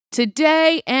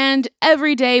Today and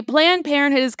every day, Planned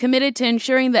Parenthood is committed to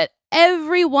ensuring that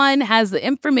everyone has the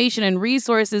information and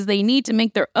resources they need to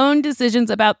make their own decisions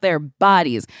about their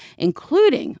bodies,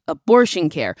 including abortion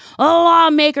care.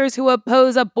 Lawmakers who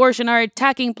oppose abortion are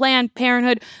attacking Planned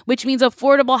Parenthood, which means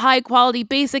affordable, high-quality,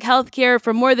 basic health care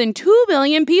for more than 2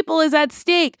 million people is at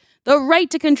stake. The right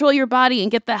to control your body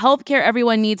and get the health care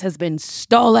everyone needs has been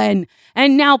stolen.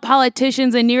 And now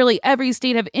politicians in nearly every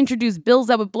state have introduced bills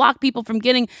that would block people from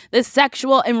getting the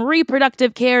sexual and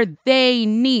reproductive care they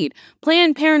need.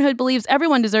 Planned Parenthood believes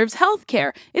everyone deserves health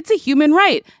care. It's a human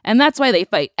right. And that's why they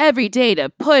fight every day to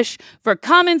push for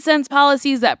common sense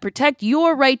policies that protect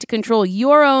your right to control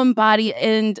your own body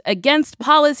and against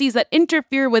policies that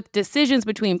interfere with decisions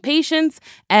between patients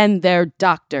and their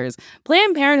doctors.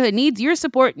 Planned Parenthood needs your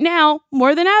support now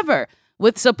more than ever.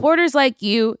 With supporters like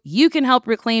you, you can help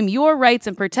reclaim your rights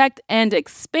and protect and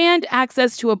expand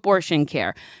access to abortion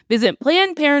care. Visit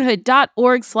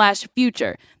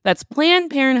PlannedParenthood.org/future. That's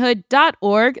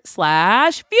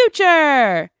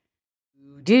PlannedParenthood.org/future.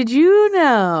 Did you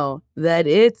know that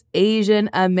it's Asian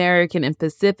American and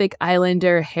Pacific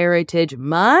Islander Heritage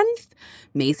Month?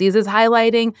 Macy's is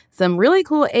highlighting some really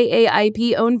cool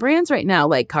AAIP-owned brands right now,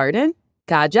 like Cardin,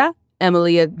 Kaja,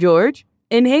 Emilia George,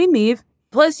 and Hey Meave.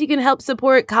 Plus, you can help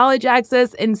support college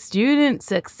access and student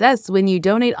success when you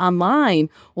donate online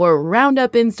or round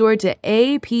up in store to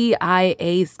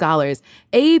APIA Scholars.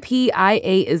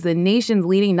 APIA is the nation's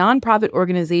leading nonprofit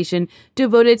organization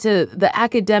devoted to the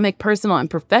academic, personal, and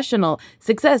professional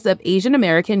success of Asian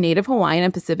American, Native Hawaiian,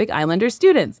 and Pacific Islander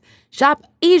students. Shop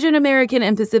Asian American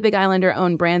and Pacific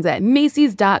Islander-owned brands at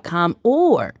Macy's.com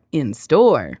or in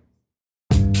store.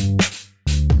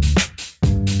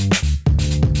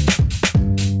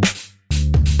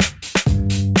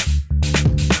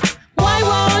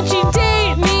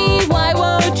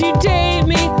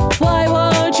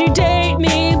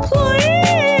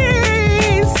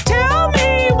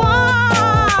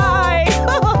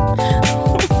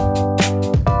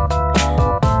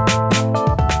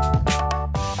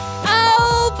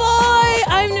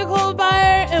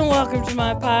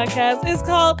 It's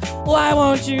called Why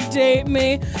Won't You Date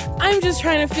Me? I'm just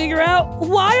trying to figure out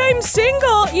why I'm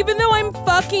single, even though I'm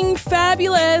fucking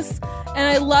fabulous and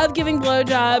I love giving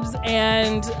blowjobs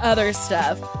and other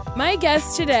stuff. My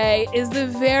guest today is the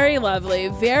very lovely,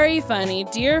 very funny,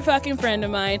 dear fucking friend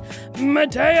of mine,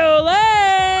 Mateo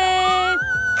Lane.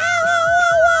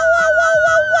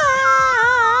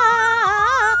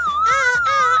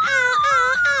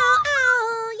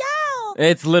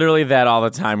 It's literally that all the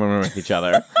time when we're with each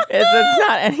other. It's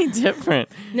not any different.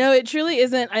 No, it truly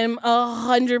isn't. I'm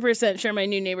 100% sure my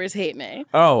new neighbors hate me.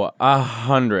 Oh,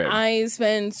 100. I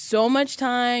spend so much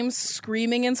time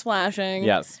screaming and splashing.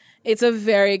 Yes. It's a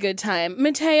very good time.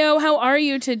 Mateo, how are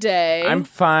you today? I'm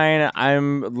fine.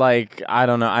 I'm like, I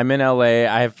don't know. I'm in LA.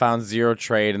 I have found zero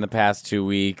trade in the past 2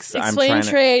 weeks. Explain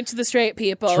trade to the straight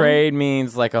people. Trade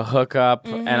means like a hookup,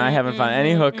 and I haven't found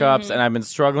any hookups, and I've been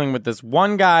struggling with this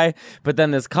one guy, but then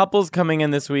this couple's coming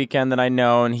in this weekend that I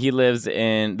know, and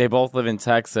they both live in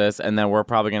Texas, and then we're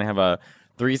probably going to have a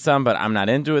threesome, but I'm not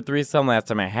into a threesome. Last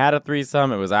time I had a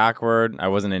threesome, it was awkward. I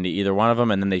wasn't into either one of them,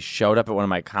 and then they showed up at one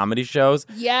of my comedy shows.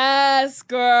 Yes,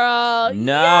 girl.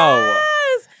 No.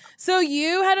 Yes. So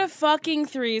you had a fucking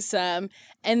threesome,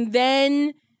 and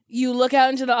then you look out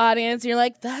into the audience, and you're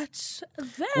like, that's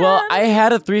them. Well, I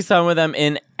had a threesome with them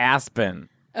in Aspen.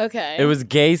 Okay. It was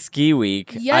gay ski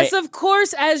week. Yes, of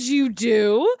course, as you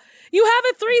do. You have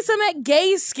a threesome at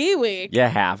Gay Ski Week. You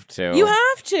have to. You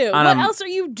have to. What else are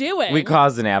you doing? We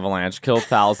caused an avalanche, killed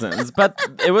thousands, but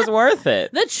it was worth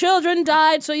it. The children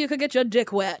died so you could get your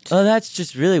dick wet. Oh, that's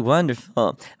just really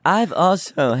wonderful. I've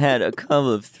also had a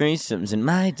couple of threesomes in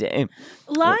my day.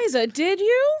 Liza, did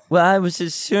you? Well, I was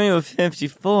at Serial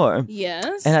 54.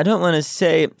 Yes. And I don't want to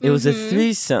say it was a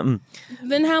threesome.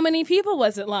 Then how many people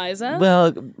was it, Liza?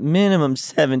 Well, minimum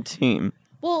 17.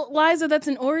 Well, Liza, that's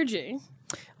an orgy.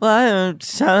 Well, it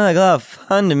sounded like a lot of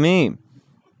fun to me.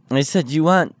 I said, you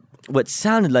want what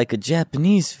sounded like a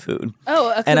Japanese food.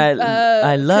 Oh, and I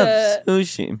love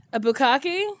sushi. A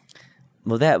bukkake?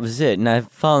 Well, that was it, and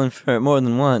I've fallen for it more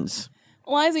than once.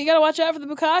 Liza, you gotta watch out for the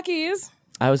bukkakes.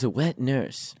 I was a wet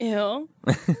nurse. Ew.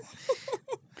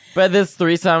 But this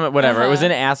threesome, whatever, it was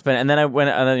in Aspen, and then I went,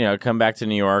 and then, come back to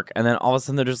New York, and then all of a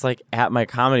sudden they're just like at my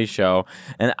comedy show,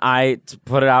 and I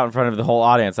put it out in front of the whole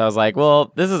audience. I was like,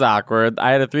 well, this is awkward.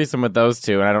 I had a threesome with those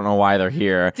two, and I don't know why they're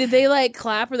here. Did they like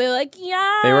clap? Or they like,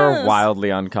 yes? They were wildly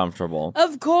uncomfortable.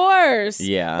 Of course.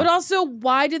 Yeah. But also,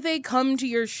 why did they come to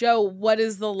your show? What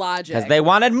is the logic? Because they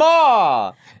wanted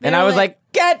more! And I was like,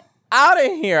 get out of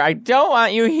here. I don't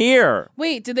want you here.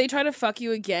 Wait, did they try to fuck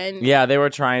you again? Yeah, they were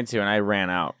trying to, and I ran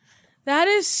out. That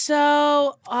is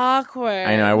so awkward.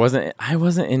 I know. I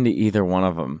wasn't into either one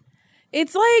of them.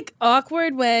 It's like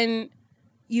awkward when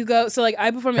you go. So like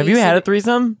I perform. Have you had a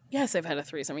threesome? Yes, I've had a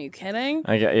threesome. Are you kidding?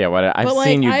 Yeah. What? I've But, like,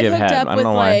 seen you I've give hooked head. up I don't with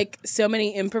know why. like so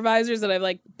many improvisers that I've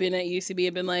like been at UCB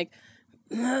and been like,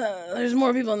 there's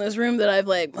more people in this room that I've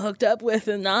like hooked up with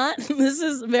than not. This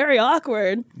is very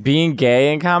awkward. Being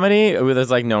gay in comedy,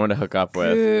 there's like no one to hook up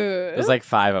with. There's like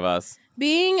 5 of us.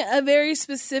 Being a very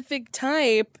specific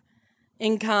type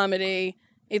in comedy,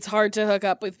 it's hard to hook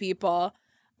up with people.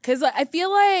 Because I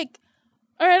feel like,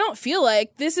 or I don't feel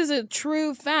like, this is a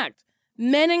true fact.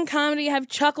 Men in comedy have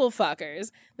chuckle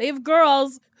fuckers. They have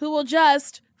girls who will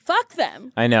just fuck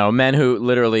them. I know. Men who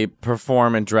literally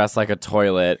perform and dress like a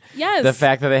toilet. Yes. The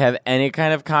fact that they have any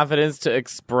kind of confidence to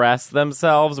express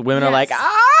themselves, women are Yes. like,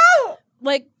 ah!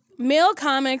 Like, male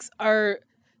comics are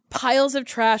piles of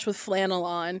trash with flannel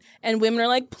on, and women are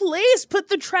like, please put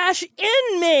the trash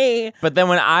in me. But then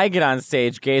when I get on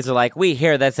stage, gays are like, we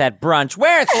hear that's at brunch.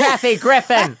 Where's Kathy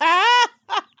Griffin?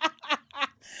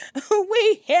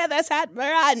 We hear this at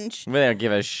brunch. We don't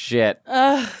give a shit.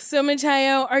 So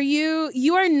Mateo,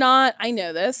 you are not, I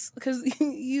know this because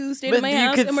you stayed But at my you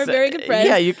house could and we're say- very good friends.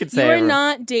 yeah, you could say you are it.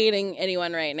 not dating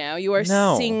anyone right now. You are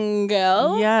No.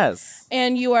 single. Yes.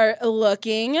 And you are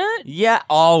looking. Yeah,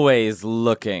 always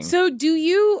looking. So I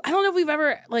don't know if we've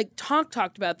ever like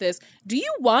talked about this. Do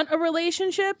you want a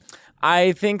relationship?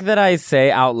 I think that I say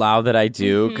out loud that I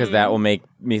do because Mm-hmm. that will make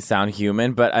me sound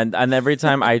human. But and every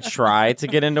time I try to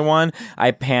get into one, I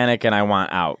panic and I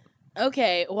want out.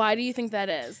 Okay, why do you think that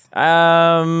is?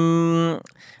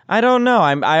 I don't know.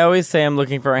 I always say I'm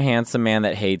looking for a handsome man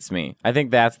that hates me. I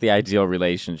think that's the ideal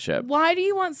relationship. Why do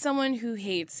you want someone who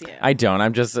hates you? I don't.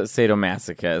 I'm just a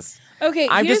sadomasochist. Okay,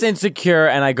 I'm just insecure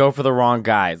and I go for the wrong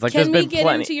guys. Like can there's we been get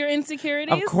plenty. into your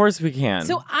insecurities? Of course we can.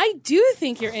 So I do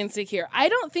think you're insecure. I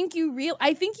don't think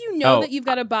I think you know Oh, that you've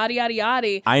got a body yada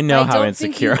yada. I know how don't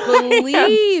insecure think you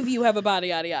believe you have a body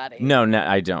yada yada. no,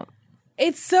 I don't.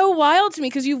 It's so wild to me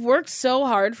because you've worked so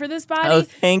hard for this body. Oh,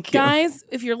 thank you. Guys,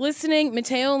 if you're listening,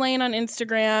 Mateo Lane on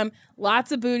Instagram,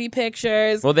 lots of booty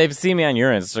pictures. Well, they've seen me on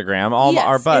your Instagram. All Yes,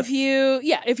 our butts.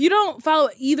 if you don't follow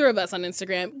either of us on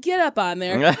Instagram, get up on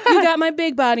there. You got my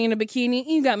big body in a bikini.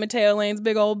 You got Mateo Lane's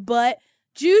big old butt.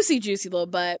 Juicy little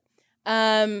butt.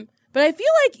 But I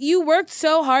feel like you worked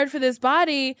so hard for this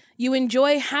body. You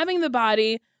enjoy having the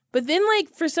body, but then like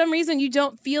for some reason you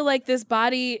don't feel like this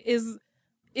body is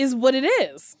what it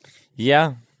is.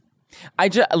 Yeah. I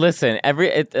just listen.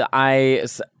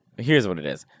 Here's what it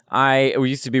is. I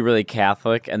used to be really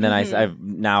Catholic, and then I've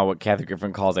now what Kathy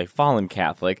Griffin calls a fallen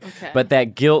Catholic. Okay. But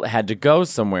that guilt had to go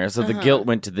somewhere, so the guilt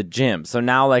went to the gym. So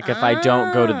now, like, if I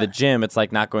don't go to the gym, it's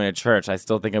like not going to church. I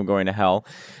still think I'm going to hell.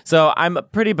 So I'm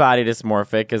pretty body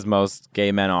dysmorphic, as most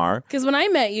gay men are. Because when I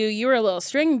met you, you were a little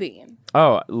string bean.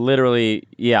 Oh, literally,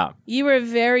 yeah. You were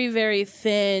very, very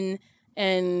thin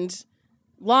and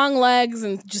long legs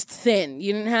and just thin.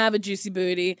 You didn't have a juicy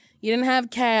booty. You didn't have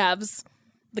calves.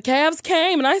 The calves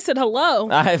came and I said hello.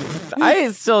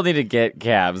 I still need to get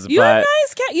calves, You but have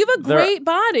nice calves. You have a they're- great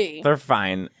body. they're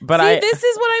fine. But See, I this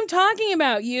is what I'm talking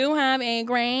about. You have a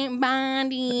great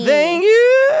body. thank you.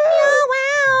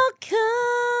 You're welcome.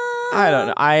 I don't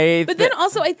know. But then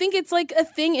also, I think it's like a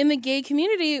thing in the gay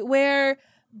community where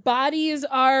bodies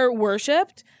are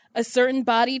worshipped. A certain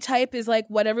body type is like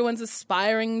what everyone's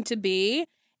aspiring to be.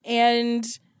 And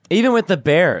even with the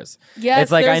bears, yes,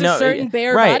 it's like there's I know, a certain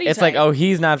bear right? body It's type. like, oh,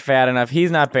 he's not fat enough, he's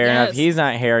not bare enough, Yes. he's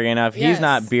not hairy enough, Yes. he's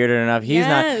not bearded enough, he's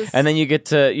Yes. not. And then you get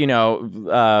to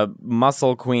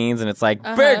muscle queens, and it's like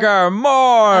bigger,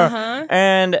 more.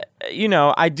 And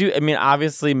I do. I mean,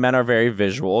 obviously, men are very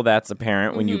visual. That's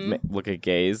apparent when you look at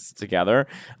gays together.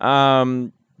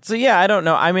 So yeah, I don't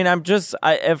know. I mean,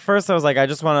 at first I was like, I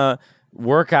just want to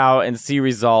work out and see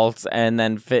results and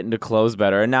then fit into clothes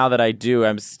better. And now that I do,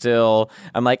 I'm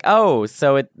like, oh,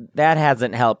 so that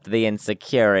hasn't helped the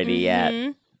insecurity yet.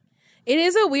 it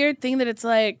is a weird thing that it's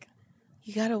like,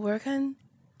 you got to work on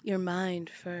your mind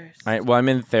first. Well, I'm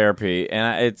in therapy,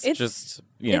 and it's just,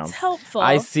 it's helpful.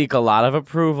 I seek a lot of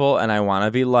approval, and I want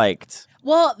to be liked,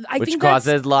 Well, I which think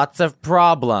causes lots of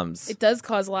problems. it does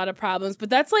cause a lot of problems, but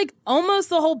that's like almost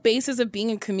the whole basis of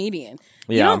being a comedian.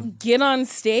 You Yeah. don't get on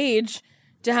stage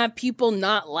to have people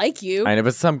not like you. I know,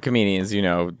 but some comedians, they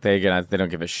don't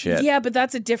give a shit. Yeah, but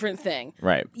that's a different thing.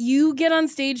 Right. You get on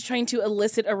stage trying to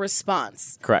elicit a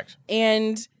response. Correct.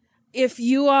 And if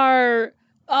you are,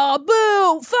 oh,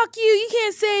 boo, fuck you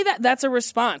can't say that, that's a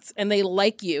response. And they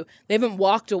like you. They haven't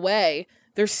walked away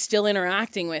they're still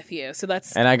interacting with you. So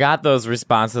that's And I got those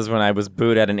responses when I was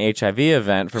booed at an HIV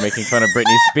event for making fun of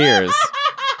Britney Spears.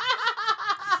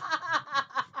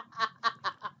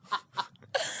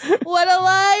 what a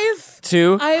life.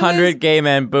 200 gay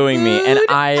men booing me, and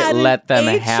I let them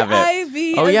have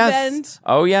it. Oh yes.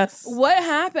 Oh yes. What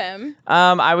happened?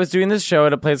 I was doing this show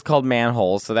at a place called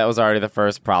Manhole, so that was already the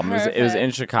first problem. It was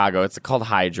in Chicago. It's called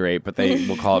Hydrate, but they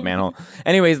will call it Manhole.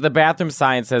 Anyways, the bathroom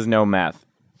sign says no meth.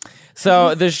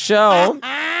 So the show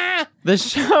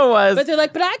was. But they're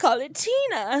like, but I call it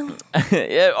Tina.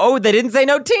 Oh, they didn't say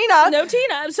no Tina. No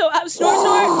Tina. So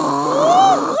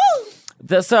snort.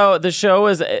 So the show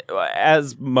is,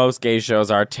 as most gay shows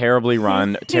are, terribly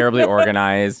run, terribly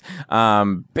organized,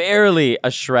 barely a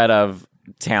shred of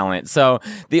talent. So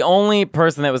the only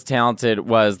person that was talented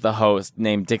was the host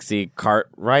named Dixie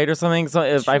Cartwright or something. So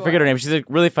I forget her name. She's a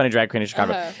really funny drag queen in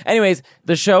Chicago. Anyways,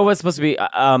 the show was supposed to be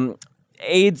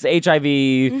AIDS, HIV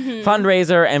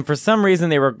fundraiser, and for some reason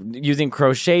they were using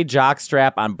crochet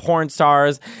jockstrap on porn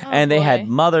stars, and they had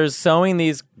mothers sewing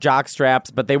these jock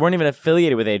straps, but they weren't even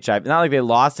affiliated with HIV. Not like they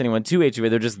lost anyone to HIV.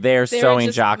 They're just there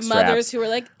sewing jock straps. Mothers who were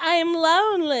like, I'm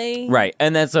lonely. Right.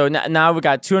 And then so now we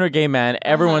got 200 gay men.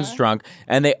 Everyone's drunk.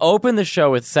 And they open the show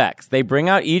with sex. They bring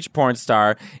out each porn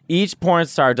star. Each porn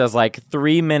star does like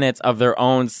 3 minutes of their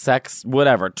own sex,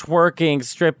 whatever, twerking,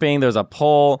 stripping. There's a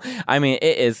pole. I mean,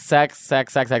 it is sex.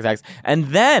 And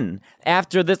then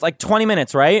after this, like 20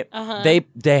 minutes, right?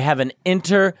 They have an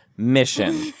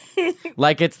intermission.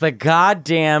 Like it's the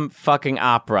goddamn fucking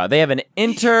opera. They have an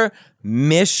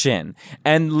intermission.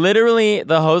 And literally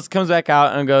the host comes back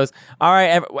out and goes, all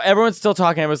right, everyone's still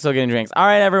talking. Everyone's still getting drinks. All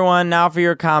right, everyone, now for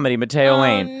your comedy, Mateo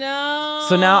Lane. No.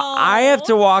 So now I have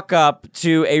to walk up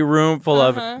to a room full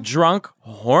of drunk,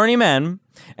 horny men.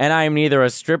 And I am neither a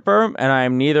stripper and I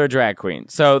am neither a drag queen.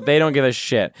 So they don't give a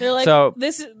shit. They're like, so,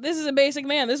 this is a basic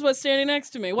man. This is what's standing next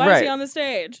to me. Why is he on the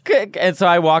stage? And so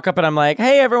I walk up and I'm like,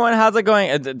 hey, everyone, how's it going?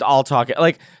 And all talking.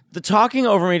 Like, the talking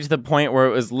over me to the point where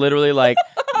it was literally like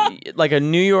like a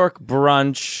New York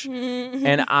brunch,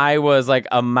 and I was like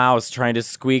a mouse trying to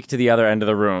squeak to the other end of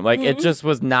the room. Like, it just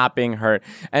was not being heard.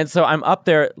 And so I'm up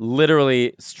there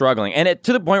literally struggling. And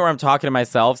to the point where I'm talking to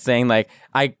myself saying, like,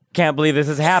 I can't believe this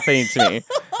is happening to me.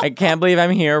 I can't believe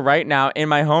I'm here right now in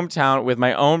my hometown with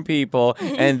my own people,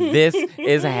 and this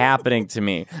is happening to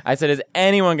me. I said, is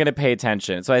anyone going to pay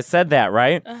attention? So I said that,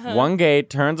 right? One gay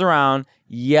turns around,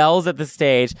 yells at the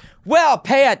stage, well,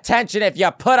 pay attention if you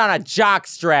put on a jock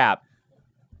strap.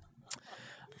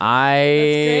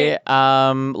 I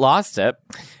lost it.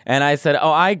 And I said,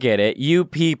 oh, I get it. You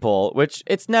people, which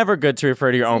it's never good to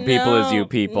refer to your own people as you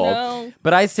people. No.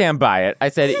 But I stand by it. I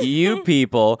said, you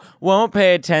people won't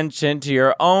pay attention to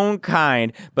your own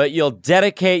kind, but you'll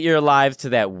dedicate your lives to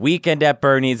that weekend at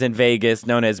Bernie's in Vegas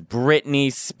known as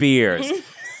Britney Spears.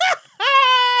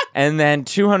 And then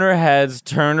 200 heads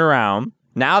turned around.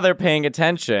 Now they're paying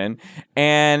attention,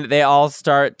 and they all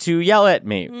start to yell at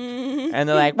me. And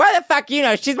they're like, why the fuck you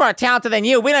know? She's more talented than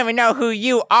you. We don't even know who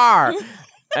you are.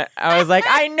 I was like,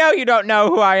 I know you don't know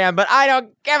who I am, but I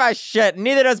don't give a shit.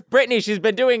 Neither does Britney. She's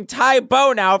been doing Tai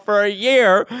Bo now for a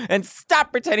year. And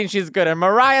stop pretending she's good. And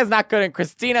Mariah's not good, and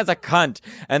Christina's a cunt.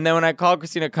 And then when I called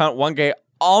Christina a cunt, one gay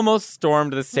almost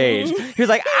stormed the stage. He was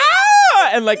like, ah!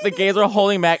 And like the gays are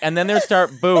holding back, and then they start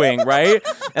booing, right?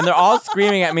 And they're all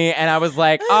screaming at me, and I was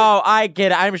like, oh, I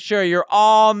get it. I'm sure you're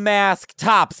all masked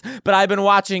tops, but I've been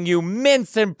watching you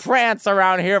mince and prance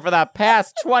around here for the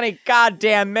past 20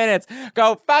 goddamn minutes.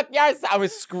 Go fuck yourself. I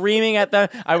was screaming at them.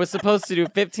 I was supposed to do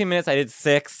 15 minutes. I did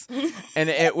 6. And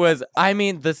it was, I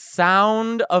mean, the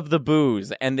sound of the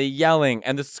boos and the yelling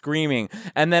and the screaming.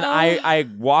 And then I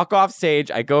walk off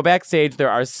stage. I go backstage.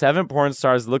 There are 7 porn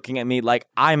stars looking at me like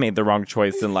I made the wrong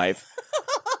choice in life.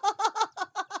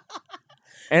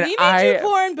 And we made you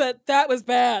porn, but that was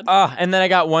bad. And then I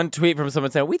got one tweet from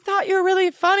someone saying, we thought you were really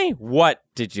funny. What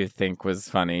did you think was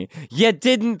funny? You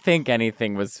didn't think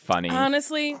anything was funny.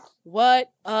 Honestly,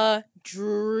 what a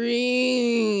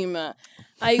dream.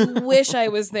 I wish I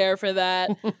was there for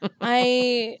that.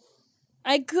 I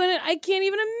can't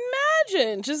even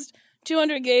imagine just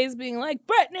 200 gays being like,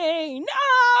 Britney, no!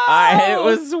 It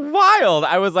was wild.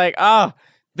 I was like, oh,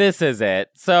 this is it.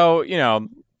 So, you know,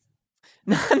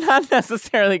 not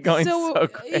necessarily going so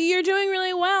great. You're doing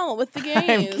really well with the gays.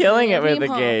 I'm killing it with the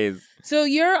gays. So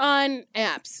you're on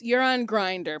apps. You're on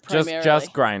Grindr primarily.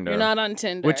 Just Grindr. You're not on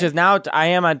Tinder. Which is now, I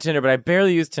am on Tinder, but I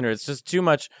barely use Tinder. It's just too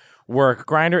much work.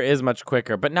 Grindr is much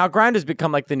quicker. But now Grindr's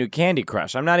become like the new Candy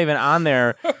Crush. I'm not even on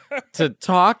there to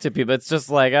talk to people. It's just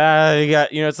like,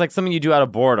 it's like something you do out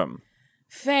of boredom.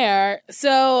 Fair.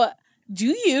 So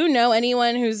do you know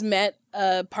anyone who's met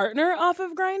a partner off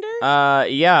of Grindr?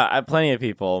 Yeah, plenty of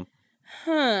people.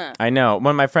 Huh. I know.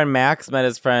 When my friend Max met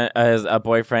his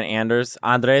boyfriend Andres,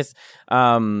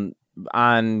 on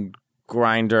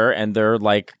Grindr, and they're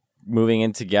like moving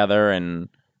in together and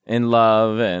in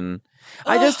love, and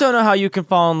I just don't know how you can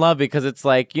fall in love, because it's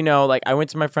like, you know, like I went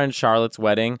to my friend Charlotte's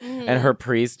wedding and her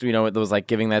priest, you know, it was like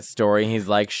giving that story. He's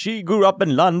like, she grew up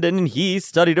in London and he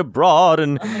studied abroad,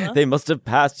 and they must have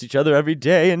passed each other every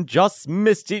day and just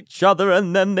missed each other.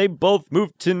 And then they both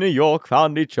moved to New York,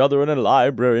 found each other in a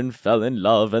library and fell in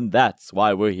love. And that's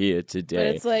why we're here today.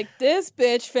 But it's like, this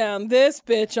bitch found this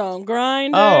bitch on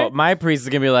Grindr. Oh, my priest is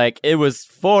going to be like, it was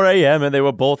 4 a.m. and they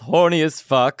were both horny as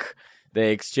fuck.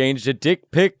 They exchanged a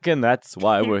dick pic, and that's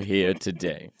why we're here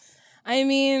today. I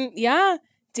mean, yeah,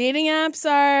 dating apps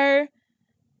are,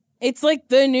 it's like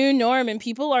the new norm, and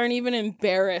people aren't even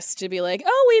embarrassed to be like,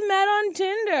 oh, we met on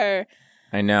Tinder.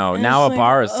 I know. And now a it's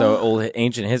bar like, is so old,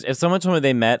 ancient. If someone told me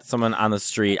they met someone on the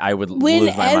street, I would lose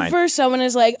my mind. Whenever someone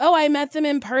is like, oh, I met them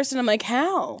in person, I'm like,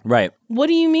 how? Right. What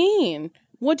do you mean?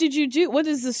 What did you do? What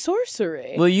is the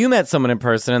sorcery? Well, you met someone in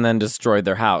person and then destroyed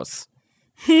their house.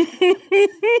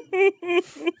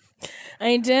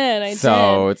 I did.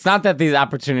 So it's not that these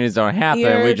opportunities don't happen.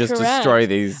 You're we just correct. destroy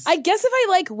these. I guess if I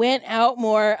like went out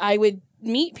more, I would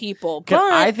meet people. But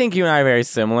I think you and I are very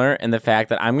similar in the fact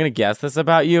that I'm going to guess this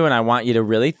about you, and I want you to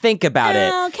really think about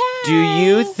it. Okay. Do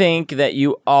you think that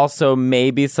you also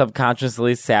maybe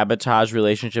subconsciously sabotage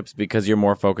relationships because you're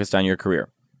more focused on your career?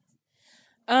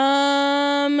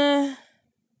 No.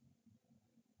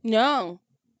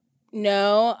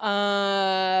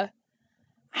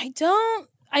 I don't.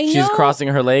 I know. She's crossing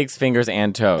her legs, fingers,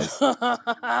 and toes.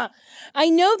 I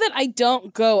know that I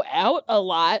don't go out a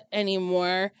lot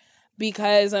anymore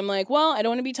because I'm like, well, I don't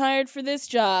want to be tired for this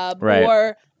job, Right.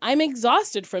 or I'm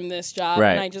exhausted from this job,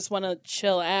 Right. and I just want to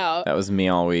chill out. That was me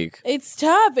all week. It's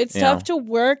tough. It's Yeah. tough to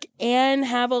work and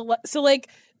have so like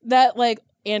that like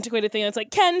antiquated thing that's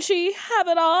like, can she have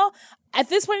it all? At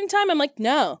this point in time, I'm like,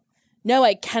 no,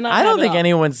 I cannot. I don't have it think all.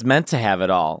 anyone's meant to have it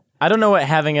all. I don't know what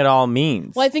having it all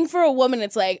means. Well, I think for a woman,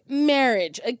 it's like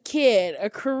marriage, a kid, a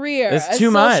career, It's a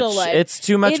too social much. life. It's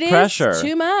too much It pressure. is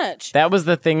too much. That was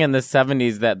the thing in the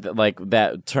 70s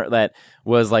that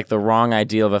was like the wrong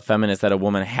ideal of a feminist, that a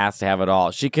woman has to have it all.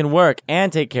 She can work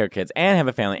and take care of kids and have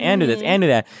a family and do this and do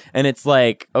that. And it's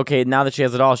like, okay, now that she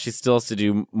has it all, she still has to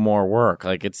do more work.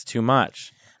 Like, it's too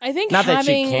much. I think Not that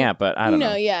she having, can't, but I don't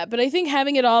know. Yeah, but I think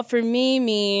having it all for me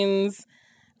means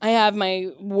I have my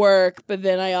work, but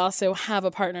then I also have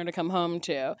a partner to come home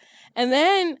to. And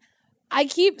then I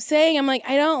keep saying, I'm like,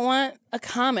 I don't want a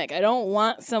comic. I don't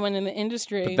want someone in the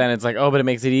industry. But then it's like, oh, but it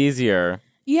makes it easier.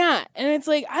 Yeah, and it's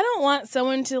like, I don't want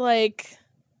someone to like...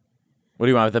 What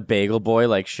do you want with a bagel boy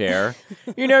like Cher?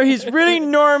 You know, he's really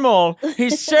normal.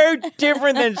 He's so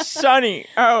different than Sonny.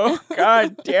 Oh,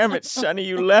 God damn it, Sonny,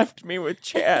 you left me with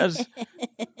Chaz.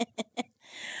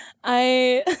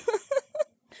 I'll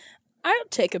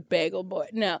take a bagel boy.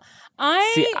 No,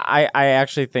 See, I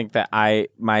actually think that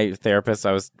my therapist,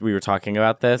 we were talking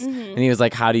about this, and he was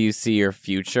like, how do you see your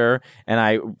future? And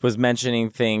I was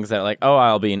mentioning things that like, oh,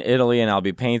 I'll be in Italy and I'll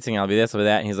be painting, I'll be this or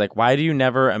that. And he's like, why do you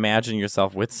never imagine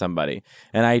yourself with somebody?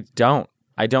 And I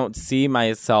don't see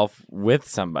myself with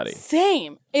somebody.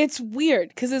 Same. It's weird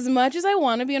because as much as I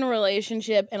want to be in a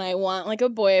relationship and I want like a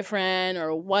boyfriend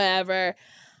or whatever,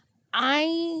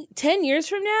 10 years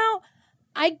from now,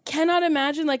 I cannot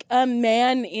imagine like a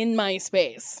man in my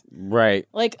space. Right.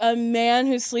 Like a man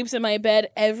who sleeps in my bed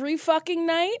every fucking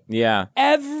night. Yeah.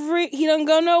 He don't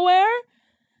go nowhere.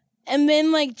 And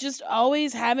then like just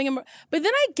always having him. But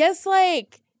then I guess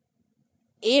like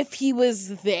if he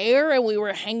was there and we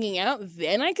were hanging out,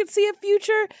 then I could see a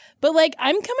future. But like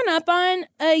I'm coming up on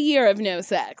a year of no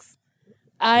sex.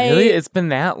 Really? It's been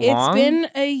that long? It's been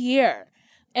a year.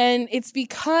 And it's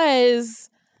because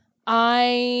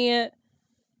I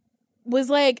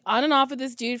was like on and off with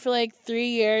this dude for like 3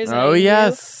 years. Oh,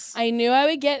 yes. I knew I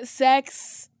would get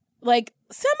sex like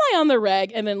semi on the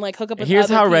reg and then like hook up with Here's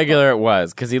other how people. regular it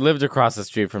was, because he lived across the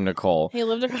street from Nicole. He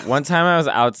lived across. One time I was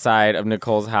outside of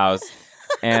Nicole's house,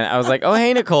 and I was like, oh,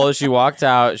 hey, Nicole. She walked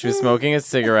out. She was smoking a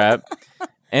cigarette,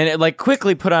 and it like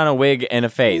quickly put on a wig and a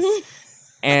face.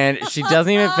 And she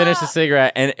doesn't even finish the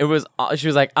cigarette, and she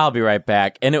was like, I'll be right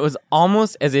back. And it was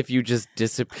almost as if you just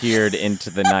disappeared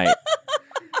into the night.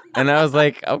 And I was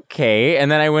like, okay.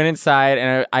 And then I went inside,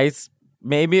 and I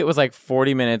maybe it was like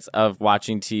 40 minutes of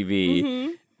watching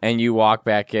TV, and you walk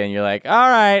back in. You're like, all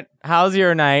right, how's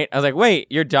your night? I was like, wait,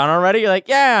 you're done already? You're like,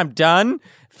 yeah, I'm done.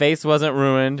 Face wasn't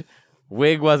ruined.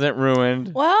 Wig wasn't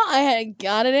ruined. Well, I had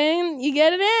got it in. You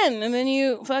get it in, and then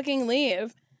you fucking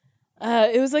leave.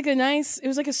 It was like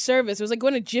a service. It was like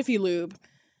going to Jiffy Lube.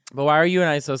 But why are you and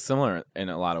I so similar in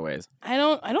a lot of ways? I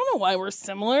don't know why we're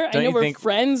similar. Don't I know you we're think-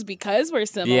 friends because we're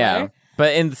similar. Yeah.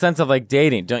 But in the sense of like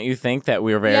dating, don't you think that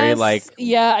we're very Yes, like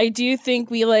yeah, I do think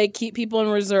we like keep people in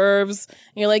reserves. And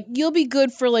you're like, you'll be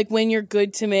good for like when you're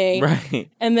good to me.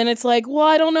 right? And then it's like, well,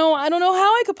 I don't know how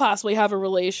I could possibly have a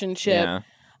relationship.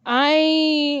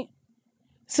 Yeah.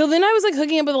 So then I was like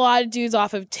hooking up with a lot of dudes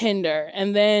off of Tinder,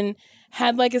 and then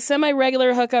had like a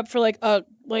semi-regular hookup for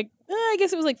I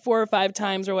guess it was like 4 or 5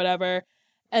 times or whatever.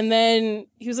 And then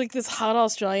he was like this hot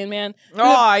Australian man.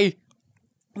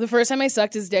 The first time I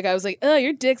sucked his dick, I was like, oh,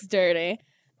 your dick's dirty.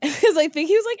 Because I think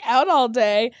he was like out all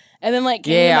day. And then like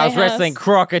came to Yeah, my I was house, wrestling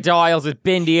crocodiles with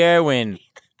Bindi Irwin.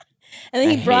 and then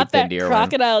I he brought hate that Bindi Irwin.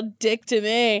 crocodile dick to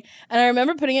me. And I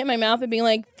remember putting it in my mouth and being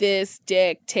like, this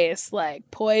dick tastes like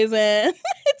poison.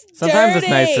 It's Sometimes dirty. it's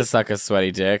nice to suck a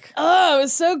sweaty dick. Oh, it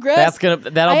was so gross. That'll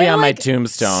I be had on to, my like,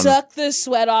 tombstone. Suck the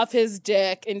sweat off his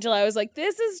dick until I was like,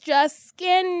 this is just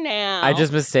skin now. I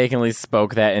just mistakenly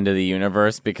spoke that into the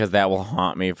universe because that will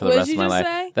haunt me for the What rest did of you my just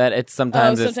life. say? That it's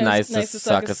sometimes it's sometimes nice to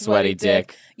suck a sweaty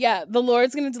dick. Yeah, the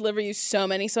Lord's going to deliver you so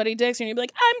many sweaty dicks, and you're going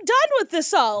to be like, I'm done with the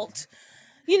salt.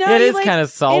 You know, It you is like- kinda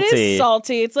salty. It is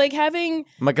salty. It's like having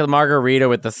Like a margarita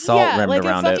with the salt rimmed like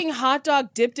around a it. fucking hot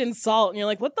dog dipped in salt, and you're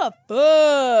like, what the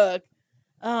fuck?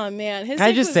 Oh man, his Can I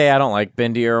dick just was- say I don't like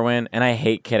Bindi Irwin and I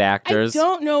hate kid actors. I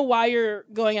don't know why you're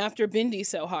going after Bindi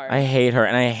so hard. I hate her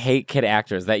and I hate kid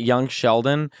actors. That young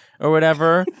Sheldon or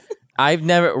whatever. I've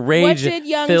never what rage did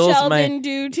young fills Sheldon my.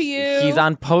 do to you? He's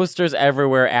on posters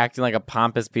everywhere, acting like a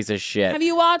pompous piece of shit. Have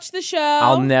you watched the show?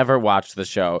 I'll never watch the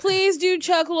show. Please do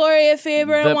Chuck Lorre a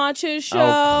favor and The- watch his show.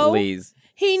 Oh please!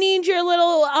 He needs your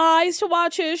little eyes to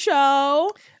watch his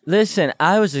show. Listen,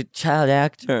 I was a child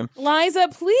actor. Liza,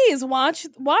 please watch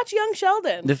Young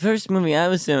Sheldon. The first movie I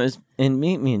was in was in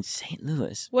Meet Me in St.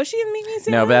 Louis. Was she in Meet Me in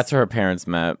St. No, Louis? but that's where her parents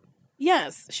met.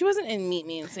 Yes, she wasn't in Meet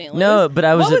Me in St. Louis. No, but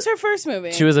I was What a- was her first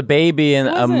movie? She was a baby in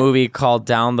a was it? movie called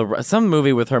some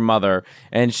movie with her mother,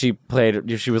 and she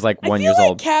was like I 1 feel year like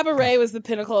old. Cabaret was the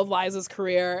pinnacle of Liza's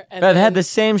career. And I've then- had the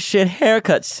same shit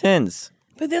haircut since.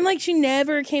 But then, like, she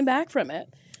never came back from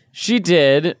it. She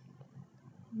did.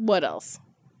 What else?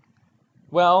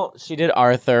 Well, she did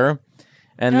Arthur,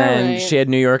 and All then right. she had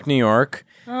New York, New York.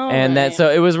 And then, so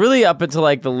it was really up until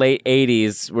like the late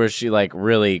 80s where she like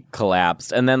really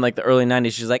collapsed. And then like the early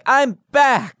 90s, she's like, I'm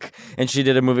back. And she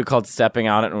did a movie called Stepping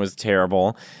Out and it was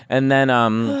terrible. And then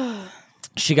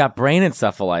she got brain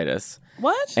encephalitis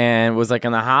What? and was like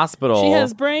in the hospital. She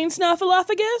has brain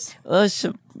snuffleupagus? It's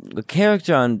the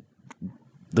character on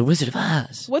The Wizard of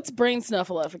Oz. What's brain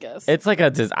snuffleupagus? It's like I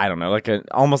don't know,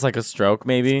 almost like a stroke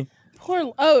maybe.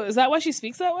 Oh, is that why she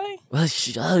speaks that way? Well,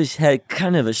 she always had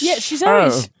kind of a Yeah, she's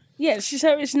show,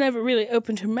 always never really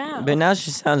opened her mouth. but now she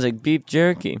sounds like beef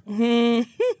jerky.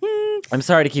 I'm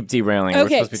sorry to keep derailing. We're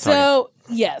Okay, supposed to be talking.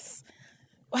 so yes,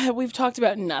 we've talked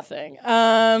about nothing.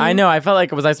 I know. I felt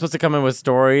like, was I supposed to come in with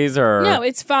stories or? No,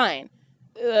 it's fine.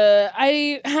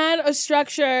 I had a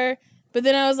structure, but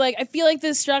then I was like, I feel like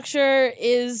this structure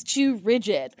is too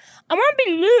rigid. I want to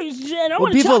be loose, and I Well,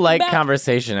 want to people talk like about.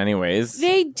 conversation anyways.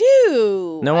 They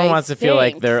do. No one I wants to feel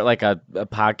like think. they're like a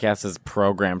podcast is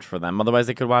programmed for them. Otherwise,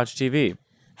 they could watch TV.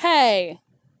 Hey,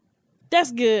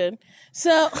 that's good.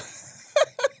 So,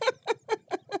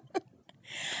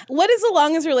 what is the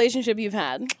longest relationship you've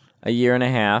had? A year and a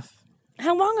half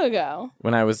How long ago?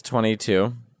 when I was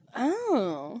 22.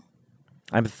 Oh,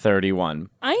 I'm 31.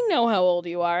 I know how old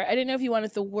you are. I didn't know if you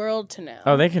wanted the world to know.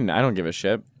 Oh, they can. I don't give a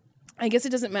shit. I guess it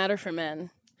doesn't matter for men.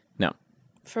 No.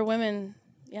 For women,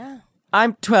 yeah.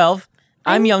 I'm 12.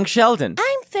 I'm young Sheldon.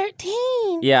 I'm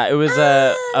 13. Yeah, it was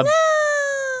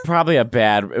probably a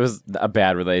bad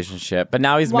relationship. But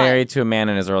now he's Why? married to a man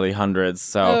in his early hundreds.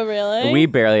 So Oh, really? we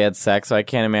barely had sex. So I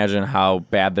can't imagine how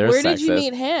bad their Where sex did you is.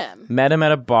 meet him? Met him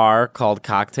at a bar called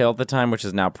Cocktail at the time, which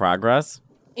is now Progress.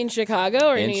 In Chicago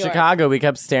or In New York? Chicago, we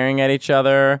kept staring at each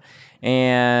other,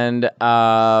 and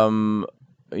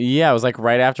yeah, it was like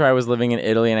right after I was living in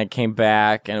Italy, and I came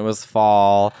back, and it was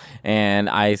fall, and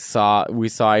we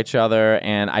saw each other,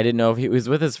 and I didn't know if he was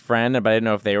with his friend, but I didn't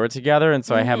know if they were together, and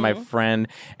so I had my friend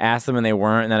ask them, and they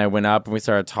weren't, and then I went up and we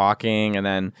started talking, and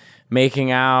then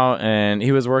making out, and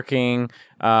he was working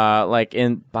like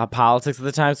in politics at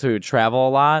the time, so he would travel a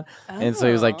lot, and so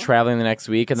he was like traveling the next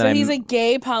week, and So then he's a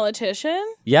gay politician?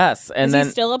 yes, and Is then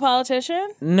he still a politician?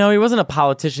 no, he wasn't a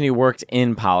politician. He worked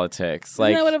in politics.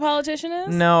 Like Isn't that what a politician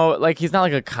is? no, like he's not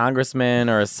like a congressman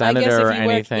or a I guess senator or if you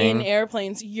work anything. in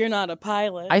airplanes, you're not a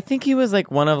pilot. I think he was like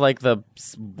one of like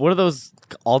what are those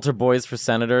altar boys for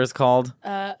senators called?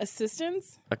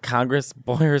 Assistants? A Congress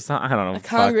boy or something? I don't know. A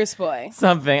Congress boy.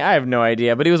 Something. I have no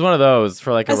idea. But he was one of those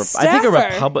for like A I think a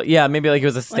staffer. Republic. Yeah, maybe like he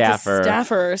was a staffer. Like a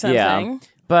staffer or something. Yeah.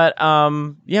 But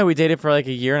yeah, we dated for like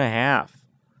a year and a half.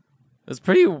 It was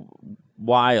pretty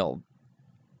wild.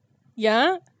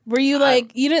 Yeah? Were you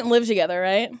like, you didn't live together,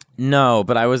 right? No,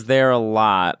 but I was there a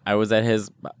lot. I was at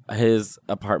his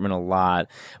apartment a lot.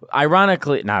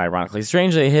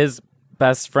 Strangely, his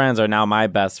best friends are now my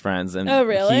best friends, and Oh,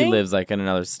 really? he lives like in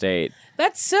another state.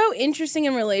 That's so interesting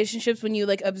in relationships when you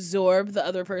like absorb the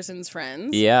other person's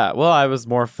friends. Yeah, well, I was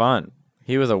more fun.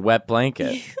 He was a wet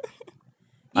blanket.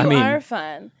 You are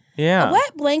fun. Yeah. A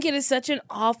wet blanket is such an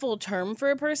awful term for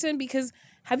a person because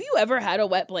have you ever had a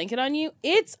wet blanket on you?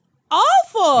 It's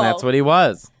awful. That's what he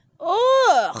was.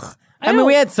 Ugh. I mean,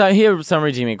 he had some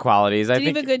redeeming qualities. I Did he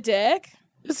think have a good dick?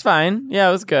 it was fine. Yeah,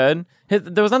 it was good.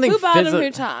 There was nothing. Who bottomed,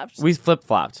 who topped? We flip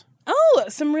flopped. Oh,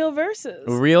 some real verses.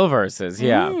 Real verses.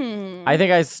 Yeah. Mm. I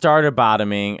think I started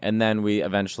bottoming, and then we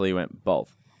eventually went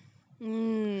both.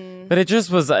 But it just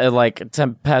was a like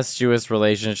tempestuous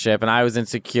relationship, and I was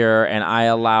insecure, and I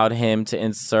allowed him to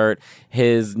insert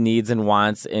his needs and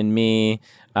wants in me,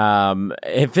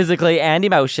 physically and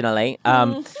emotionally.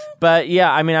 But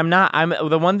yeah, I mean, I'm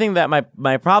the one thing that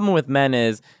my problem with men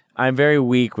is I'm very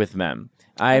weak with men.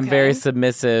 I'm very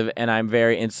submissive, and I'm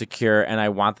very insecure, and I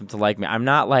want them to like me. I'm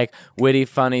not like witty,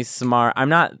 funny, smart. I'm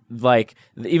not like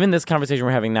even this conversation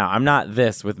we're having now. I'm not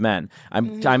this with men.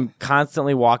 I'm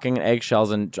constantly walking in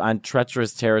eggshells and on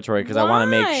treacherous territory because I want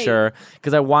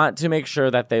to make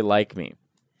sure that they like me.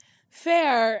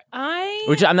 Fair.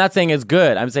 Which I'm not saying is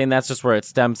good. I'm saying that's just where it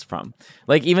stems from.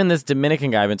 Like even this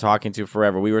Dominican guy I've been talking to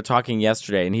forever. We were talking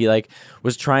yesterday, and he like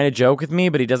was trying to joke with me,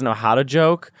 but he doesn't know how to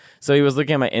joke. So he was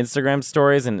looking at my Instagram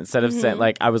stories, and instead of saying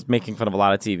like I was making fun of a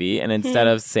lot of TV, and instead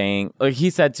of saying like he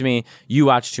said to me, "You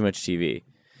watch too much TV."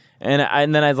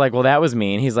 And then I was like, well, that was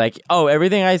mean. He's like, oh,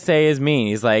 everything I say is mean.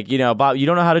 He's like, Bob, you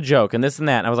don't know how to joke and this and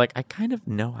that. And I was like, I kind of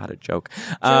know how to joke.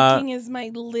 Joking is my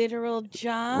literal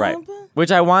job. Right. Which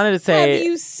I wanted to say. Have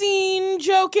you seen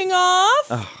Joking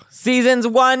Off? Seasons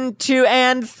 1, 2,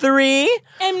 and 3.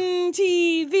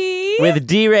 MTV. With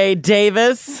D-Ray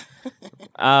Davis.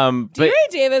 D-Ray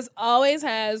Davis always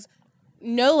has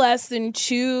no less than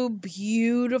 2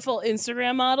 beautiful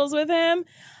Instagram models with him.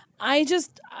 I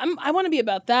want to be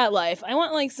about that life. I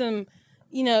want like some,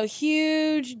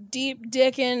 huge, deep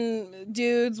dickin'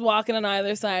 dudes walking on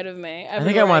either side of me. I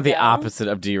think I want the opposite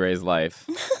of D-Ray's life.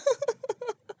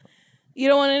 You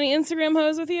don't want any Instagram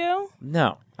hoes with you?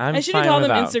 No, I shouldn't call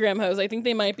them Instagram hoes. I think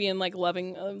they might be in like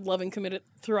loving committed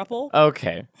throuple.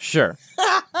 Okay, sure.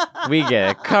 We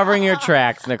get it. Covering your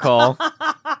tracks, Nicole.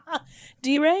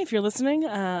 D-Ray, if you're listening,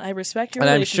 I respect your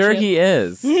relationship. relationship. And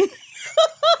I'm sure he is.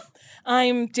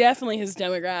 I'm definitely his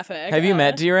demographic. Have you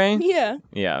met D-Ray? Yeah.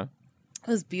 Yeah.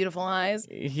 Those beautiful eyes.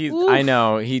 I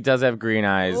know. He does have green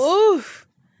eyes. Oof.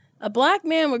 A black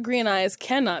man with green eyes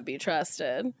cannot be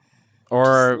trusted.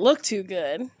 Or just look too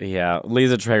good. Yeah.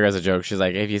 Lisa Traeger has a joke. She's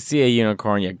like, if you see a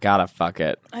unicorn, you gotta fuck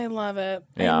it. I love it.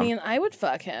 Yeah. I mean, I would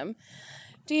fuck him.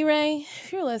 D-Ray,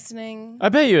 if you're listening. I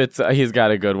bet you he's got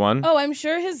a good one. Oh, I'm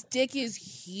sure his dick is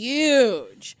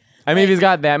huge. I mean, if he's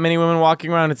got that many women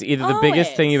walking around, it's either the biggest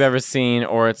Always. thing you've ever seen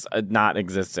or it's not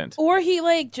existent. Or he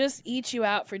like just eats you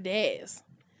out for days.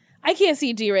 I can't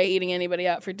see D-Ray eating anybody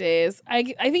out for days. I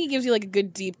think he gives you like a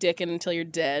good deep dick until you're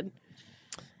dead.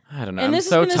 I don't know. And I'm this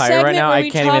so has been a tired right segment now. where I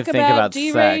we can't even talk think about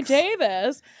D-Ray sex.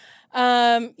 Davis.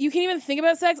 You can't even think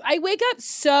about sex. I wake up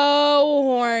so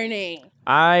horny.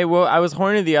 I was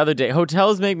horny the other day.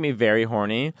 Hotels make me very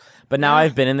horny, but now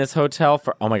I've been in this hotel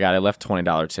for, oh my God, I left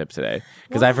 $20 tip today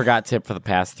because I forgot tip for the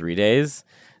past 3 days.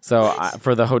 So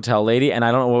for the hotel lady, and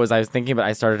I don't know what I was thinking, but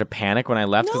I started to panic when I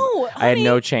left because I had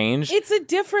no change. It's a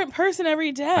different person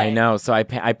every day. I know, so I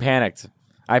panicked.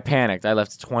 I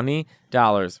left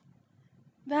 $20.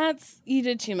 You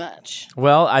did too much.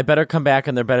 Well, I better come back,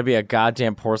 and there better be a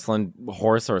goddamn porcelain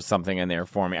horse or something in there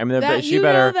for me. I mean,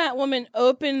 Know that woman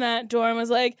opened that door and was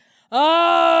like,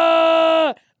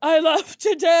 I left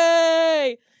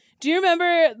today. Do you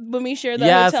remember when we shared that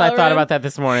Yes, hotel I thought room? about that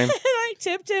this morning. And I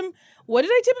tipped him. What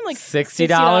did I tip him? Like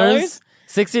 $60.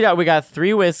 $60. We got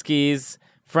 3 whiskeys,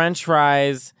 French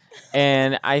fries,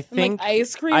 And I think like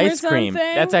ice cream or ice cream.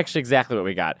 something? That's actually exactly what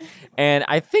we got. And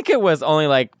I think it was only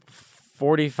like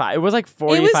 45. It was like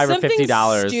 $45 it was or something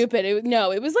 $50. stupid.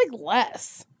 It was like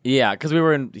less. Yeah, because we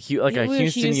were in We were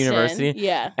Houston University.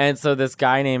 Yeah. And so this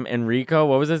guy named Enrico,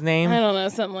 what was his name? I don't know,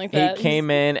 something like He that.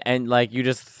 came in and like you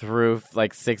just threw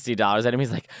like $60 at him.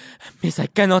 He's like, Miss, I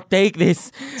cannot take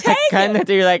this. I cannot.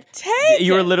 You're like, Take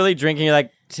you were it. literally drinking. You're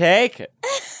like, take it.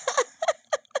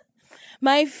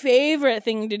 My favorite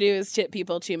thing to do is tip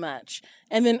people too much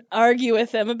and then argue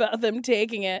with them about them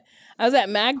taking it. I was at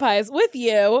Magpies with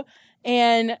you,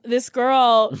 and this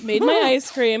girl made my ice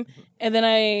cream, and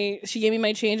then she gave me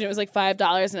my change, and it was like $5,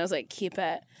 and I was like, keep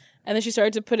it. And then she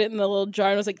started to put it in the little jar,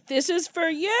 and I was like, this is for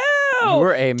you. You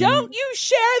were a Don't you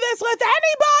share this with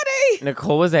anybody.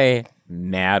 Nicole was a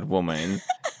mad woman.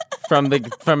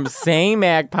 From saying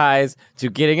Magpies to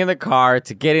getting in the car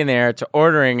to getting there to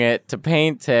ordering it to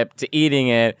paying tip to eating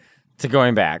it to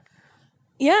going back.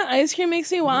 Yeah, ice cream makes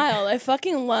me wild. I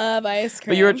fucking love ice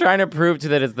cream. But you were trying to prove to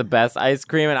that it's the best ice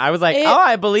cream, and I was like, It "Oh,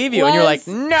 I believe you," and you're like,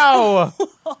 was- "No,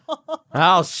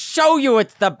 I'll show you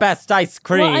it's the best ice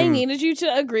cream." Well, I needed you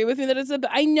to agree with me that it's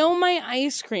I know my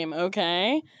ice cream,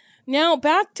 okay? Now,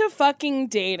 back to fucking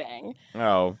dating.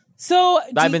 Oh, So,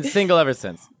 I've been single ever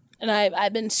since. and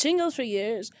I've been single for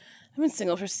years. I've been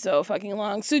single for so fucking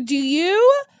long. So, do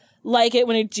you like it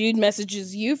when a dude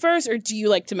messages you first, or do you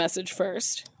like to message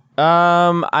first?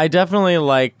 I definitely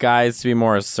like guys to be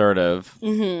more assertive.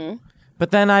 Mm-hmm. But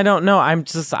then I don't know. I'm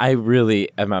really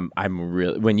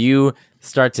when you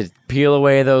start to peel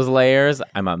away those layers,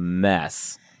 I'm a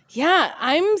mess. Yeah,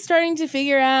 I'm starting to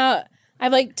figure out.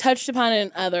 I've like touched upon it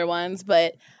in other ones,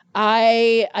 but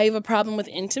I have a problem with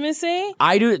intimacy.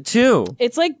 I do it too.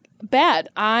 It's like bad.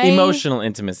 Emotional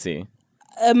intimacy.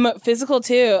 Physical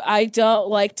too. I don't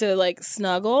like to like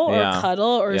snuggle or Yeah. cuddle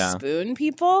or Yeah. spoon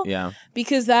people. Yeah.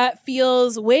 Because that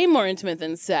feels way more intimate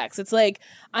than sex. It's like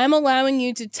I'm allowing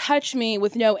you to touch me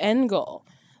with no end goal.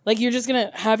 Like you're just gonna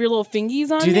have your little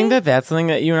fingies on me. Do you think that that's something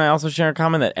that you and I also share in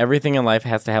common? That everything in life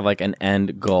has to have like an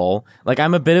end goal. Like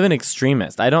I'm a bit of an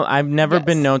extremist. I've never Yes.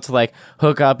 been known to like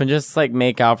hook up and just like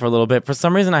make out for a little bit. For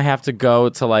some reason, I have to go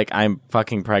to like I'm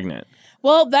fucking pregnant.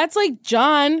 Well, that's like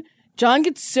John. John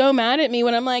gets so mad at me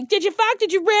when I'm like, "Did you fuck?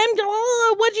 Did you ram?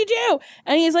 Oh, what'd you do?"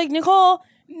 And he's like, "Nicole,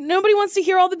 nobody wants to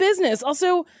hear all the business.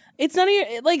 Also, it's none of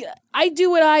your like. I do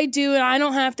what I do, and I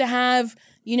don't have to have."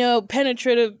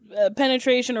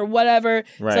 Penetration or whatever,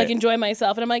 so I Right. can enjoy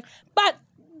myself. And I'm like, but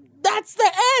that's the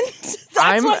end.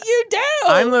 That's what you do.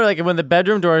 I'm literally like when the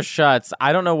bedroom door shuts,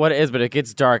 I don't know what it is, but it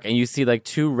gets dark and you see like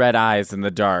two red eyes in the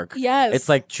dark. Yes. It's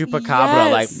like chupacabra,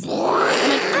 Yes. I'm like,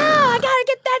 I gotta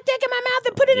get that dick in my mouth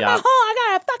and put it in my Yeah. hole. I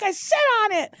gotta fucking sit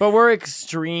on it. But we're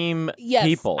extreme Yes,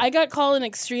 people. I got called an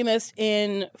extremist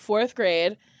in 4th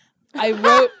grade. I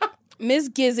wrote Ms.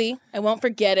 Gizzy. I won't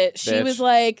forget it. She Bitch. was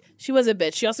like, she was a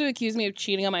bitch. She also accused me of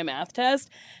cheating on my math test.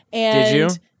 And Did you?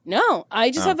 No, I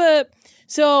just have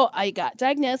so I got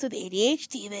diagnosed with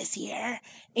ADHD this year.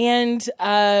 And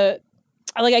I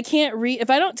can't read, if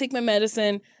I don't take my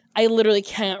medicine, I literally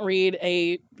can't read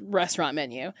a restaurant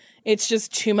menu. It's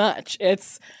just too much.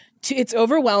 It's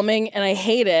overwhelming and I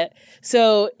hate it.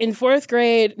 So in 4th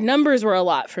grade, numbers were a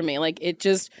lot for me. Like it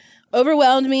just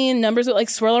overwhelmed me and numbers would like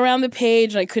swirl around the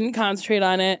page and I couldn't concentrate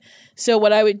on it. So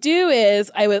what I would do is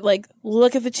I would like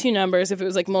look at the two numbers if it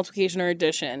was like multiplication or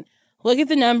addition. Look at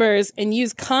the numbers and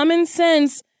use common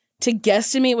sense to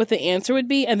guesstimate what the answer would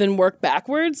be and then work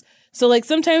backwards. So like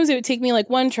sometimes it would take me like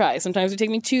one try. Sometimes it would take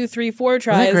me 2, 3, 4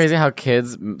 tries. Isn't it crazy how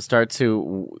kids start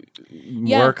to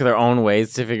work their own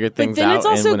ways to figure But things out? then it's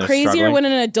also when they're crazier struggling? when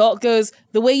an adult goes,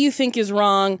 the way you think is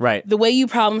wrong. Right. The way you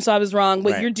problem solve is wrong.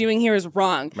 What Right. you're doing here is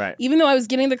wrong. Right. Even though I was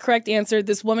getting the correct answer,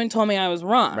 this woman told me I was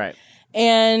wrong. Right.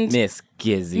 And Miss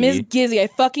Gizzy. Miss Gizzy, I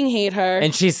fucking hate her.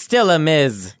 And she's still a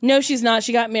Ms. No, she's not.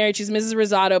 She got married. She's Mrs.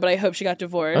 Rosato, but I hope she got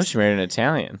divorced. Oh, she married an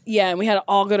Italian. Yeah, and we had to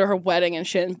all go to her wedding and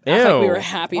shit. And act like we Ew. were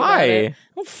happy Why? about it. I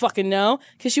don't fucking know.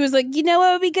 Because she was like, you know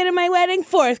what would be good at my wedding?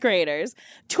 4th graders.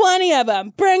 20 of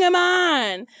them. Bring them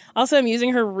on. Also, I'm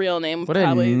using her real name. What a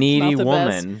Probably needy not the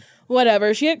best. woman.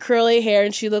 Whatever. She had curly hair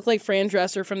and she looked like Fran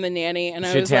Dresser from The Nanny. And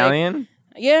I She was Italian? like,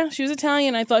 yeah, she was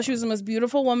Italian. I thought she was the most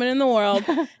beautiful woman in the world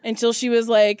until she was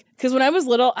like, because when I was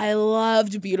little, I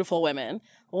loved beautiful women.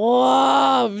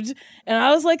 Loved. And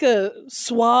I was like a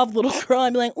suave little girl.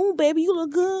 I'd be like, oh, baby, you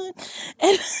look good.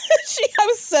 And I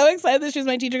was so excited that she was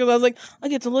my teacher because I was like, I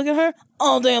get to look at her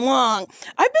all day long.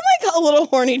 I've been like a little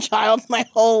horny child my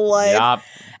whole life. Yup.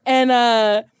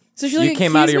 And so she like, You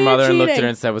came out of accused your me mother and looked at cheating. her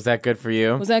and said, was that good for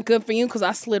you? Was that good for you? Because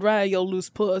I slid right out of your loose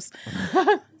puss.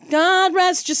 God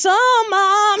rest your soul,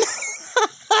 Mom.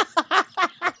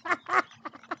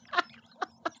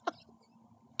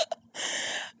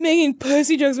 making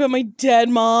pussy jokes about my dead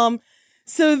mom.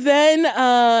 So then,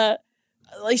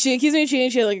 like, she accused me of cheating.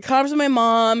 She had, like, a conference with my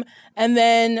mom. And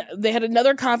then they had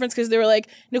another conference because they were like,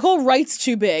 Nicole writes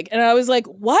too big. And I was like,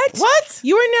 what? What?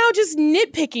 You are now just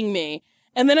nitpicking me.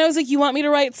 And then I was like, you want me to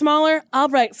write smaller? I'll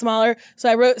write smaller. So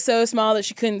I wrote so small that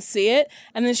she couldn't see it.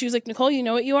 And then she was like, Nicole, you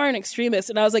know what? You are an extremist.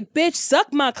 And I was like, bitch,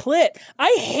 suck my clit.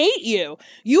 I hate you.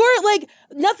 You are like,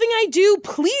 nothing I do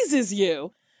pleases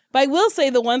you. But I will say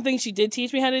the one thing she did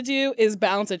teach me how to do is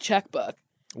balance a checkbook.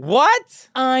 What?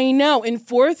 I know. In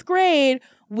 4th grade,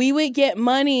 we would get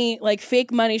money, like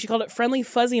fake money. She called it friendly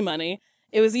fuzzy money.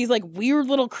 It was these like weird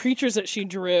little creatures that she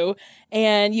drew.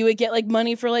 And you would get like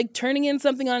money for like turning in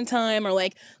something on time or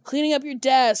like cleaning up your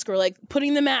desk or like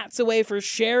putting the mats away for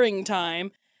sharing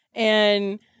time.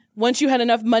 And once you had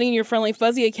enough money in your friendly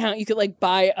fuzzy account, you could like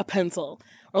buy a pencil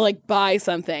or like buy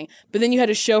something. But then you had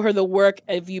to show her the work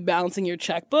of you balancing your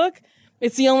checkbook.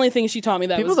 It's the only thing she taught me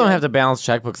that People was don't good. have to balance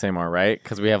checkbooks anymore, right?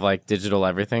 Because we have like digital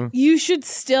everything. You should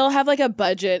still have like a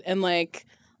budget and like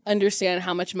understand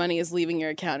how much money is leaving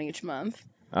your account each month.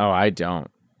 Oh, I don't.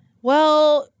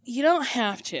 Well, you don't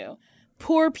have to.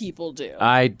 Poor people do.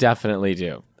 I definitely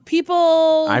do.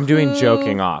 People I'm doing who-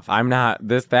 joking off. I'm not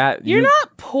this, that. You're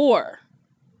not poor.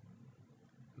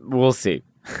 We'll see.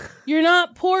 You're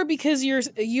not poor because your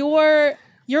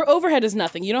overhead is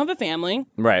nothing. You don't have a family.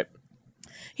 Right.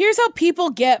 Here's how people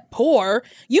get poor.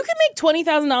 You can make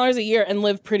 $20,000 a year and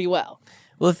live pretty well.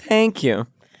 Well, thank you.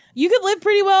 You could live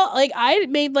pretty well. Like I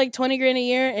made like $20,000 a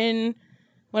year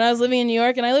when I was living in New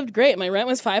York, and I lived great. My rent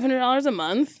was $500 a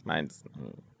month. Mine's.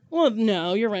 Well,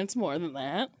 no, your rent's more than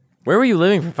that. Where were you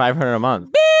living for $500 a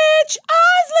month? Bitch, I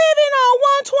was living on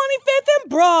 125th and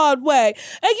Broadway.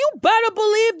 And you better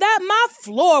believe that my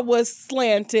floor was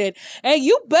slanted. And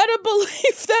you better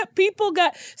believe that people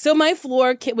got... So my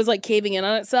floor was like caving in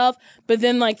on itself, but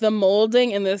then like the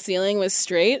molding in the ceiling was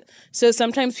straight. So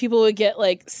sometimes people would get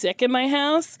like sick in my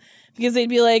house because they'd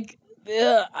be like,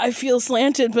 I feel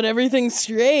slanted, but everything's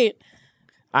straight.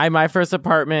 My first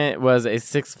apartment was a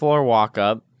 6th floor walk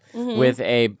up. With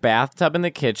a bathtub in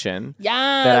the kitchen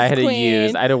that I had to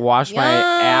use. I had to wash my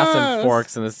ass and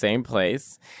forks in the same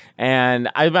place. And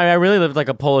I really lived like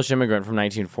a Polish immigrant from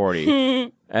 1940.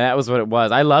 And that was what it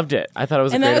was. I loved it. I thought it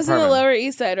was a great apartment. And that was in the Lower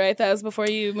East Side, right? That was before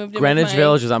you moved in Greenwich with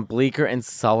Village was on Bleecker and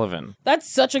Sullivan. That's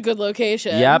such a good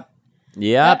location. Yep.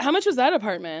 How much was that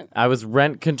apartment? I was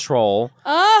rent control.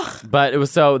 Ugh. But it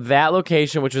was that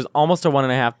location, which was almost a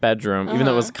 1.5 bedroom, even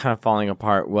though it was kind of falling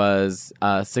apart, was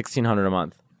 $1,600 a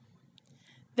month.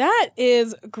 That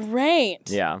is great.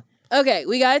 Yeah. Okay,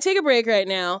 we gotta take a break right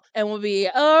now, and we'll be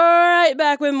all right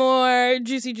back with more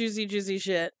juicy, juicy, juicy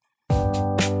shit.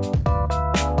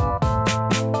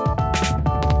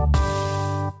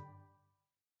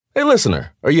 Hey,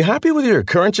 listener, are you happy with your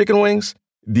current chicken wings?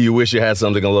 Do you wish you had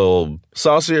something a little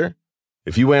saucier?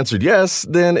 If you answered yes,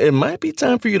 then it might be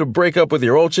time for you to break up with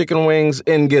your old chicken wings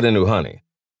and get a new honey.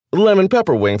 Lemon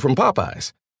pepper wing from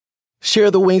Popeyes.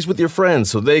 Share the wings with your friends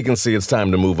so they can see it's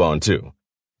time to move on, too.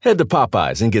 Head to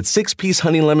Popeyes and get 6-piece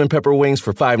honey lemon pepper wings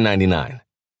for $5.99.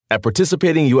 At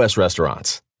participating U.S.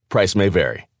 restaurants. Price may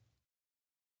vary.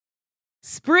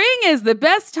 Spring is the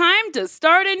best time to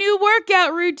start a new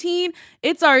workout routine.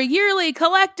 It's our yearly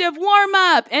collective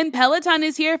warm-up, and Peloton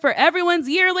is here for everyone's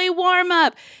yearly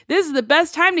warm-up. This is the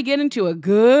best time to get into a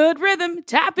good rhythm,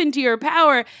 tap into your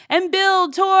power, and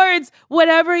build towards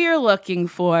whatever you're looking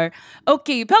for.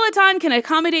 Okay, Peloton can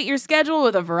accommodate your schedule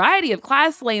with a variety of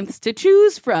class lengths to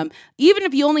choose from. Even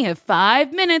if you only have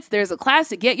 5 minutes, there's a class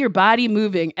to get your body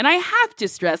moving. And I have to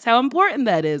stress how important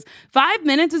that is. 5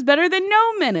 minutes is better than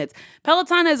no minutes.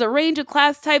 Peloton has a range of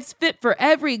class types fit for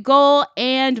every goal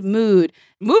and mood.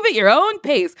 Move at your own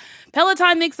pace.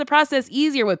 Peloton makes the process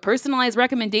easier with personalized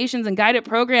recommendations and guided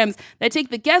programs that take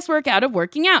the guesswork out of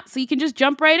working out, so you can just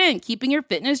jump right in, keeping your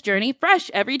fitness journey fresh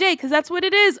every day, because that's what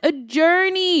it is, a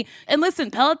journey. And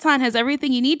listen, Peloton has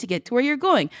everything you need to get to where you're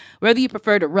going. Whether you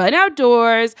prefer to run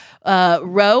outdoors,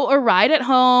 row or ride at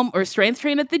home, or strength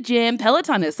train at the gym,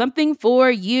 Peloton is something for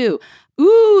you.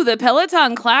 Ooh, the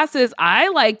Peloton classes I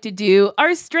like to do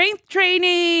are strength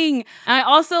training. I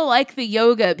also like the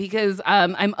yoga because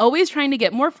I'm always trying to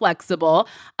get more flexible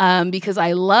because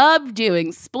I love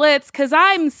doing splits because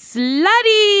I'm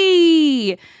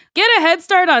slutty. Get a head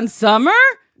start on summer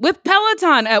with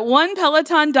Peloton at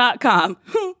onepeloton.com.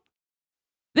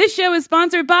 This show is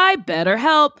sponsored by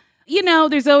BetterHelp. You know,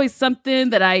 there's always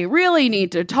something that I really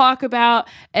need to talk about.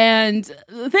 And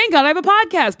thank God I have a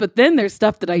podcast. But then there's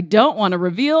stuff that I don't want to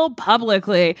reveal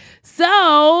publicly.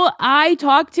 So I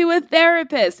talk to a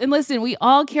therapist. And listen, we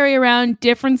all carry around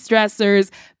different stressors,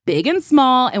 big and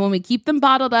small. And when we keep them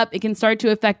bottled up, it can start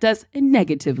to affect us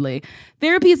negatively.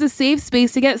 Therapy is a safe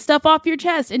space to get stuff off your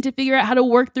chest and to figure out how to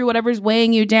work through whatever's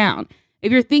weighing you down.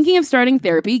 If you're thinking of starting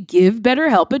therapy, give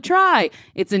BetterHelp a try.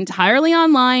 It's entirely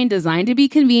online, designed to be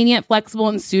convenient, flexible,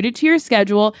 and suited to your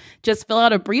schedule. Just fill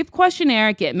out a brief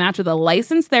questionnaire, get matched with a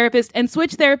licensed therapist, and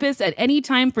switch therapists at any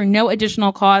time for no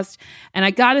additional cost. And I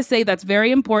gotta say, that's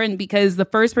very important because the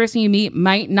first person you meet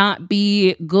might not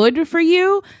be good for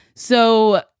you.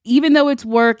 So even though it's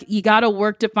work, you gotta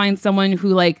work to find someone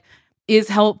who is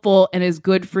helpful and is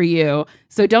good for you.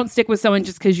 So don't stick with someone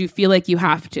just because you feel like you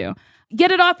have to. Get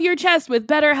it off your chest with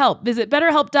BetterHelp. Visit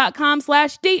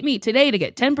BetterHelp.com/dateme today to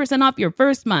get 10% off your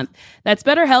first month. That's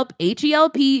BetterHelp,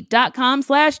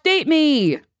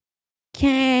 HELP.com/dateme.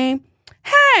 Okay.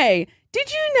 Hey, did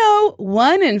you know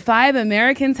 1 in 5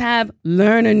 Americans have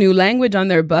learn a new language on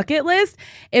their bucket list?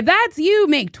 If that's you,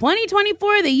 make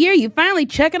 2024 the year you finally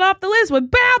check it off the list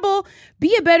with Babbel.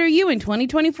 Be a better you in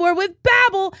 2024 with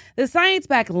Babbel, the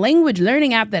science-backed language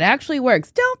learning app that actually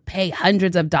works. Don't pay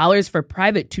hundreds of dollars for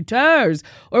private tutors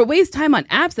or waste time on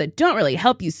apps that don't really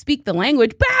help you speak the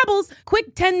language. Babbel's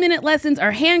quick 10-minute lessons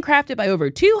are handcrafted by over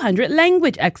 200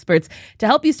 language experts to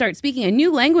help you start speaking a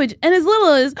new language in as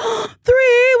little as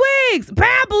 3 weeks.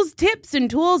 Babbel's tips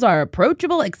and tools are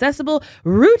approachable, accessible,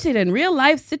 rooted in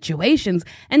real-life situations,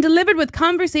 and delivered with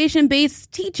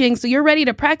conversation-based teaching so you're ready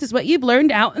to practice what you've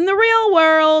learned out in the real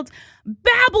world.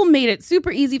 Babbel made it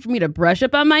super easy for me to brush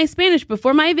up on my Spanish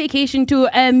before my vacation to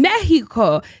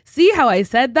Mexico. See how I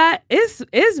said that?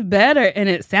 It's better, and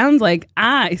it sounds like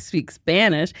I speak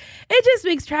Spanish. It just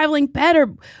makes traveling better,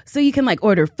 so you can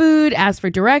order food, ask for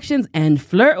directions, and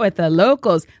flirt with the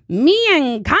locals. Me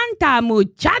encanta,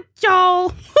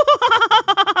 muchacho.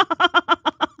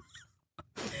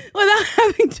 Without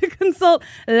having to consult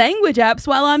language apps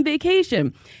while on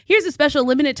vacation. Here's a special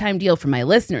limited time deal for my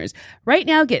listeners. Right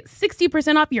now, get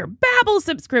 60% off your Babbel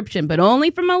subscription, but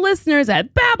only for my listeners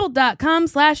at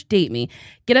Babbel.com/dateme.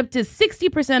 Get up to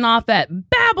 60% off at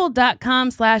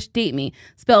Babbel.com/dateme.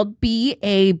 Spelled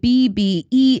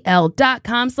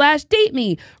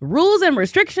BABBEL.com/dateme. Rules and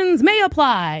restrictions may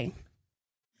apply.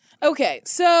 Okay,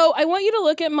 so I want you to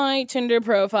look at my Tinder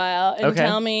profile and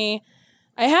tell me.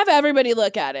 I have everybody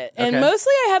look at it. And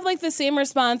mostly I have the same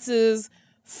responses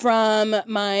from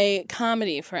my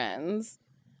comedy friends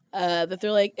that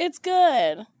they're like, it's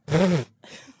good.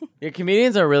 Your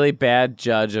comedians are a really bad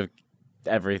judge of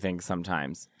everything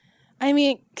sometimes. I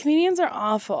mean, comedians are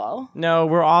awful. No,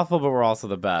 we're awful, but we're also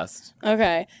the best.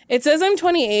 Okay. It says I'm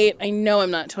 28. I know I'm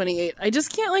not 28. I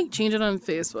just can't change it on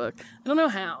Facebook. I don't know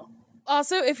how.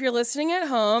 Also, if you're listening at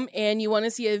home and you want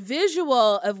to see a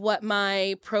visual of what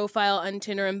my profile on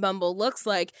Tinder and Bumble looks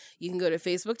like, you can go to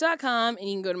Facebook.com and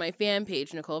you can go to my fan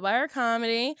page, Nicole Byer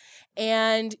Comedy,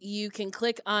 and you can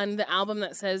click on the album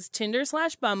that says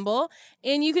Tinder/Bumble,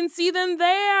 and you can see them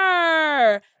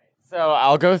there. So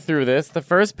I'll go through this. The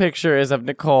first picture is of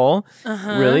Nicole.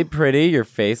 Really pretty. Your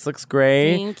face looks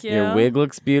great. Thank you. Your wig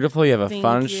looks beautiful. You have a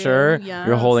fun shirt. Yes.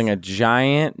 You're holding a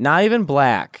giant, not even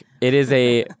black. It is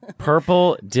a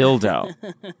purple dildo.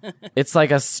 It's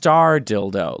like a star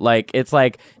dildo. It's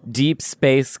deep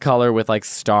space color with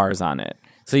stars on it.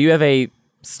 So you have a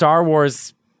Star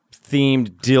Wars themed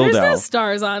dildo. There's no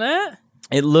stars on it.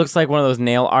 It looks like one of those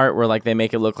nail art where they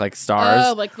make it look like stars.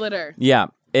 Oh, like glitter. Yeah.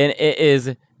 And it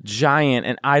is giant,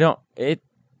 and I got a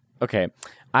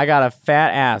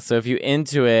fat ass, so if you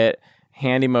into it,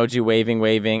 hand emoji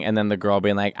waving, and then the girl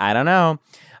being like, I don't know.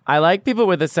 I like people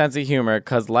with a sense of humor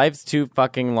because life's too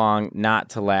fucking long not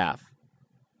to laugh.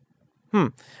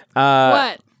 What?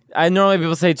 I normally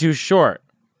people say too short,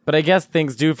 but I guess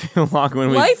things do feel long when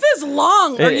we... Life is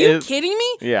long. Are you kidding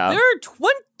me? Yeah. There are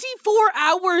 24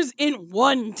 hours in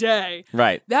one day.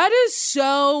 Right. That is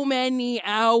so many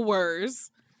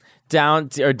hours. Down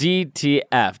to, or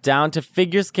DTF, down to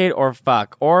figure skate or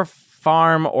fuck, or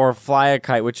farm or fly a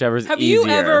kite, whichever's easier. Have you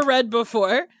ever read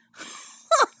before?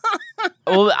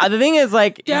 Well, the thing is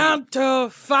down to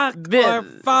fuck or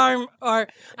farm or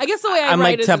I guess the way I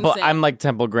write is insane. I'm like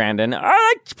Temple Grandin. I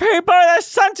like people that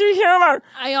sense of humor.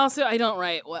 I don't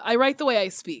write. I write the way I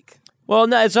speak. Well,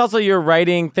 no, it's also you're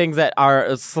writing things that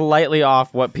are slightly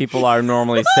off what people are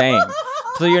normally saying.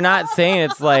 So you're not saying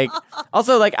it's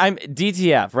also I'm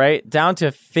DTF, right? Down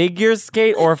to figure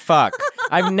skate or fuck.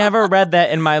 I've never read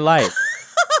that in my life.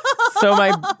 So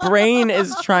my brain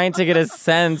is trying to get a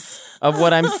sense of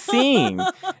what I'm seeing.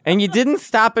 And you didn't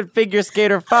stop at figure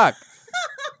skater fuck.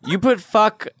 You put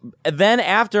fuck, then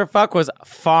after fuck was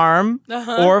farm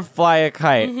or fly a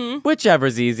kite,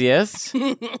 whichever's easiest.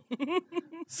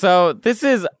 So this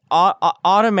is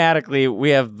automatically, we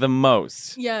have the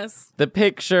most. Yes. The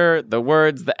picture, the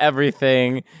words, the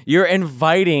everything. You're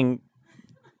inviting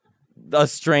a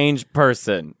strange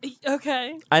person.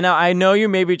 Okay. I know you're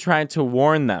maybe trying to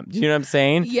warn them. Do you know what I'm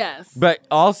saying? Yes. But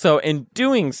also, in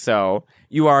doing so,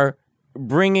 you are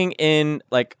bringing in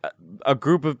like a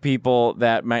group of people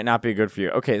that might not be good for you.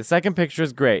 Okay, the second picture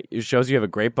is great. It shows you have a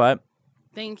great butt.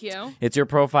 Thank you. It's your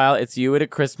profile. It's you at a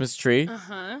Christmas tree.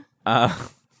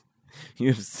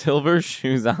 You have silver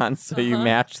shoes on, so you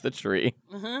match the tree.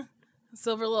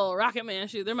 Silver little Rocket Man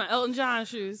shoes. They're my Elton John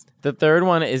shoes. The third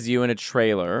one is you in a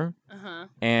trailer.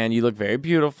 And you look very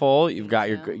beautiful. You've got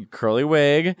your curly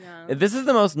wig. Yeah. This is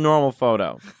the most normal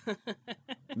photo.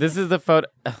 This is the photo.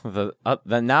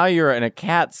 Now you're in a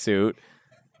cat suit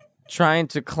trying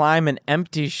to climb an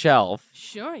empty shelf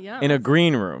Sure, yeah. in a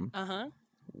green room.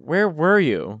 Where were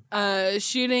you?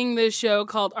 Shooting this show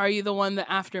called Are You the One, the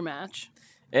Aftermatch.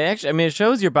 It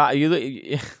shows your body.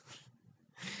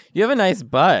 You have a nice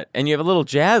butt, and you have a little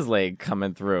jazz leg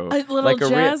coming through. A little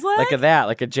jazz leg?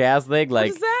 Like a jazz leg. What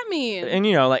does that mean? And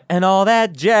and all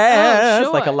that jazz. Oh,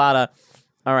 sure. Like a lot of.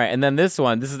 All right, and then this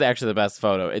is actually the best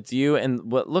photo. It's you and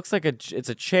what looks like it's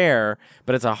a chair,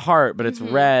 but it's a heart, but it's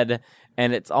red,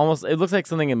 and it looks like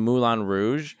something in Moulin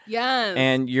Rouge. Yes.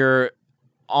 And you're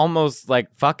almost like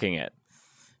fucking it.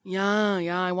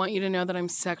 Yeah, I want you to know that I'm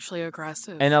sexually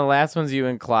aggressive. And the last one's you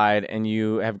and Clyde, and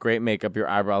you have great makeup. Your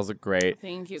eyebrows look great.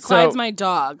 Thank you. So, Clyde's my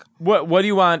dog. What do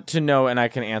you want to know, and I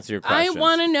can answer your questions? I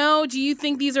want to know, do you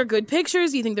think these are good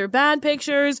pictures? Do you think they're bad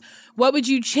pictures? What would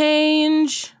you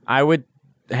change? I would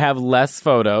have less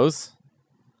photos.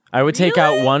 I would take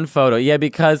out one photo. Yeah,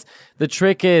 because the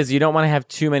trick is you don't want to have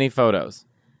too many photos.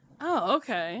 Oh,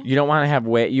 okay. You don't want to have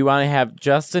you want to have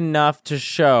just enough to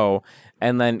show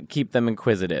and then keep them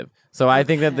inquisitive. So I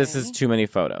think that this is too many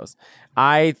photos.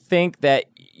 I think that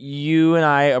you and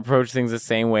I approach things the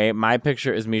same way. My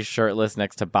picture is me shirtless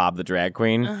next to Bob the drag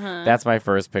queen. That's my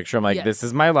first picture. I'm like, this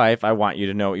is my life. I want you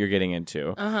to know what you're getting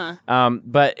into.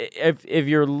 But if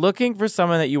you're looking for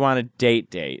someone that you want to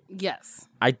date, Yes.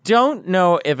 I don't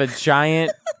know if a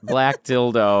giant black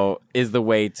dildo is the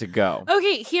way to go.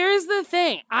 Okay, here's the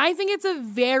thing. I think it's a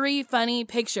very funny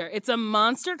picture. It's a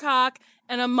monster cock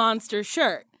and a monster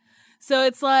shirt. So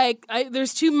it's like,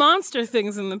 there's two monster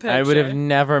things in the picture. I would have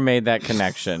never made that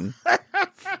connection.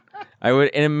 I would,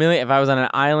 in a million, if I was on an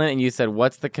island and you said,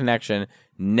 what's the connection?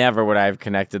 Never would I have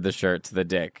connected the shirt to the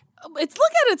dick. Look at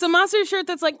it. It's a monster shirt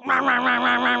that's like, rah, rah, rah,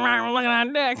 rah, rah, rah, look at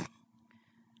that dick.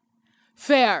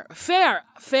 Fair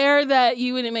that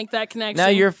you wouldn't make that connection. Now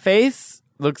your face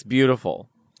looks beautiful.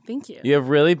 Thank you. You have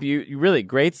really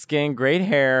great skin, great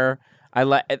hair.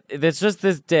 It's just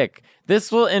this dick.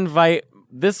 This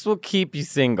will keep you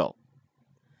single.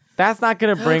 That's not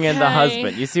going to bring in the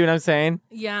husband. You see what I'm saying?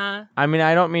 Yeah. I mean,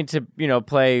 I don't mean to,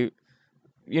 play,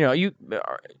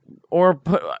 or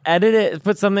edit it,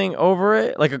 put something over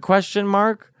it, like a question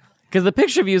mark. Because the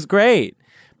picture of you is great.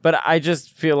 But I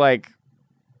just feel like,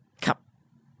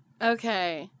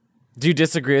 Okay. do you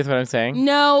disagree with what I'm saying?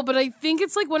 No, but I think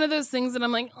it's like one of those things that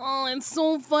I'm like, oh, it's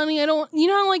so funny. You know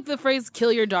how like the phrase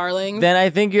 "kill your darlings"? Then I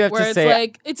think you have where to it's say,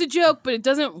 like it's a joke, but it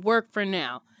doesn't work for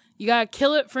now. You gotta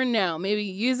kill it for now. Maybe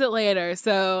use it later.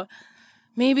 So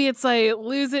maybe it's like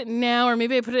lose it now, or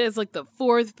maybe I put it as like the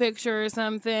fourth picture or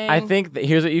something. I think that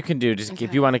here's what you can do. Just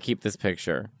if you want to keep this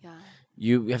picture, Yeah.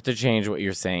 you have to change what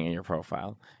you're saying in your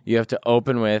profile. You have to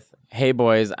open with, "Hey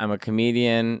boys, I'm a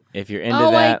comedian. If you're into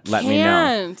that, let me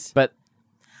know." But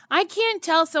I can't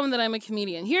tell someone that I'm a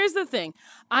comedian. Here's the thing.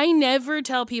 I never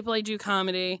tell people I do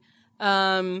comedy.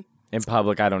 in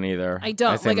public, I don't either. I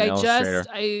don't. say I'm an illustrator.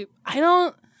 I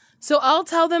don't. So I'll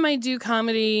tell them I do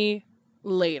comedy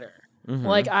later.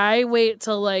 Like I wait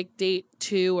till like date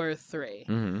 2 or 3.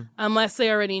 Unless they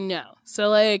already know. So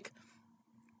like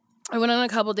I went on a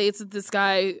couple dates with this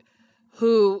guy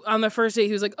who on the first date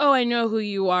he was like, "Oh, I know who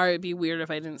you are. It'd be weird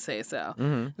if I didn't say so."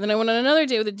 And then I went on another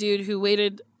date with a dude who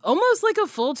waited almost like a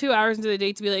full 2 hours into the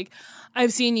date to be like,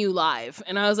 "I've seen you live."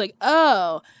 And I was like,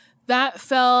 "Oh, that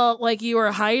felt like you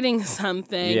were hiding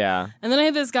something." Yeah. And then I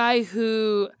had this guy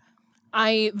who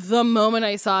the moment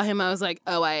I saw him, I was like,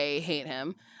 "Oh, I hate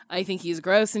him." I think he's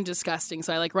gross and disgusting.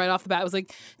 So I like right off the bat was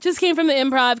like, just came from the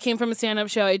improv, came from a stand-up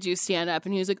show. I do stand-up.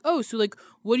 And he was like, oh, so like,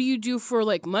 what do you do for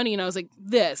like money? And I was like,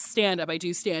 this, stand-up. I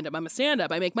do stand-up. I'm a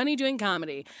stand-up. I make money doing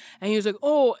comedy. And he was like,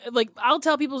 oh, like I'll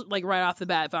tell people like right off the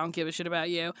bat if I don't give a shit about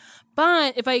you.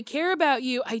 But if I care about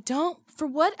you, I don't, for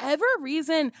whatever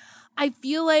reason, I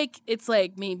feel like it's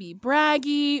like maybe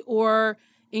braggy or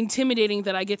intimidating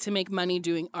that I get to make money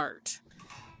doing art.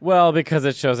 Well, because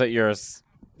it shows that you're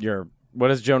what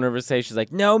does Joan Rivers say? She's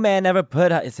like, no man ever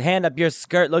put his hand up your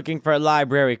skirt looking for a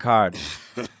library card.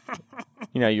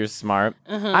 You know, you're smart.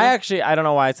 I don't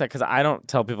know why I said, because I don't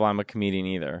tell people I'm a comedian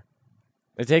either.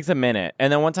 It takes a minute.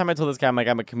 And then one time I told this guy, I'm like,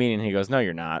 I'm a comedian. And he goes, no,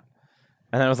 you're not.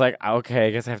 And then I was like, okay,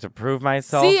 I guess I have to prove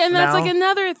myself. See, and that's now. like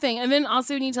another thing. And then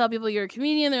also when you tell people you're a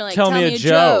comedian, they're like, tell me a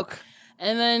joke.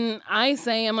 And then I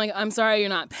say, I'm like, I'm sorry, you're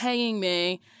not paying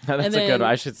me. That's and a good one.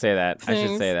 I should say that. I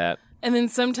should say that. And then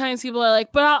sometimes people are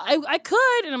like, but I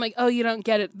could. And I'm like, oh, you don't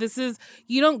get it.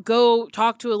 You don't go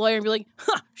talk to a lawyer and be like,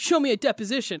 show me a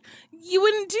deposition. You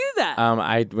wouldn't do that.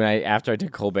 After I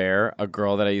did Colbert, a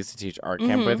girl that I used to teach art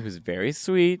camp with, who's very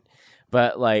sweet,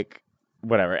 but like,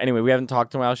 whatever. Anyway, we haven't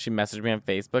talked in a while. She messaged me on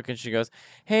Facebook and she goes,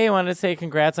 hey, I wanted to say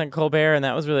congrats on Colbert. And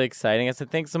that was really exciting. I said,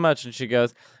 thanks so much. And she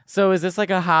goes, so is this like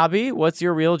a hobby? What's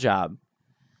your real job?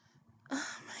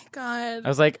 God. I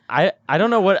was like, I don't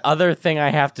know what other thing I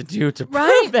have to do to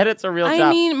prove that it's a real job. I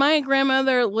mean, my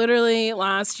grandmother literally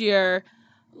last year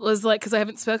was like, because I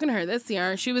haven't spoken to her this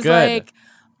year, she was like,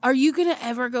 are you going to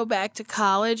ever go back to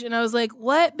college? And I was like,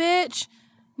 what, bitch?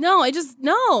 No,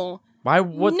 no. Why?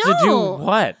 What to do?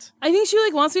 What? I think she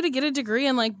like wants me to get a degree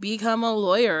and like become a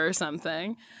lawyer or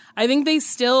something. I think they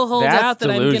still hold out that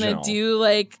delusional. I'm going to do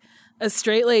like a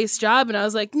straight-laced job. And I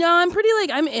was like, no, I'm pretty like,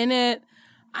 I'm in it.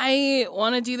 I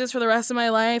want to do this for the rest of my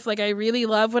life. Like, I really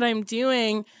love what I'm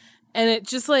doing. And it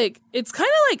just like, it's kind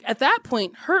of like at that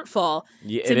point hurtful to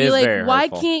be like, why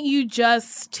can't you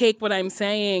just take what I'm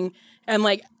saying and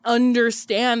like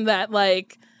understand that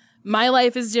like my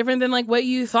life is different than like what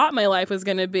you thought my life was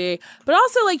going to be. But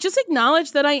also like just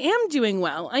acknowledge that I am doing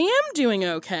well. I am doing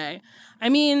okay. I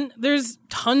mean, there's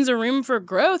tons of room for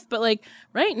growth, but like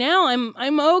right now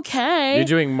I'm okay. You're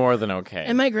doing more than okay.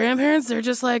 And my grandparents, they're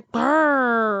just like,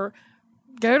 brr.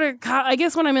 I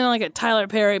guess when I'm in like a Tyler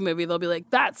Perry movie, they'll be like,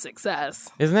 that's success.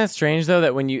 Isn't that strange though,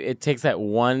 that when it takes that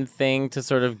one thing to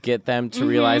sort of get them to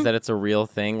realize that it's a real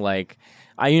thing? Like,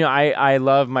 I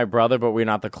love my brother, but we're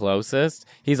not the closest.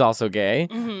 He's also gay.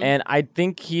 And I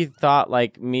think he thought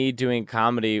like me doing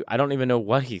comedy, I don't even know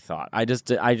what he thought. I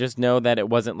just know that it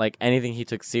wasn't like anything he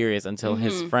took serious until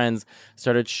his friends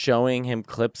started showing him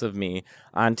clips of me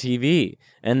on TV.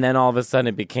 And then all of a sudden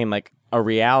it became like a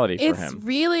reality for him. It's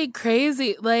really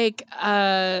crazy. Like,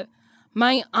 my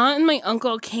aunt and my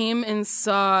uncle came and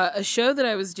saw a show that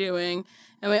I was doing,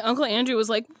 and my Uncle Andrew was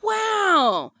like,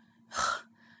 wow,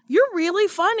 you're really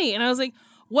funny. And I was like,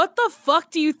 what the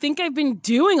fuck do you think I've been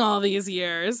doing all these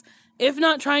years, if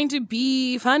not trying to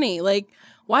be funny? Like,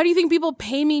 why do you think people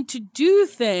pay me to do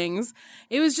things?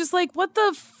 It was just like, what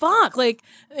the fuck? Like,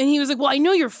 and he was like, well, I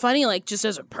know you're funny, like, just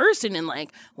as a person and,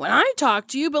 like, when I talk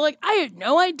to you, but, like, I had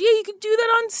no idea you could do that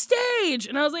on stage.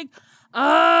 And I was like,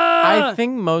 I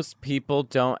think most people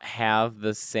don't have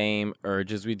the same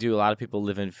urges we do. A lot of people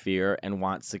live in fear and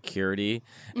want security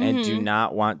and do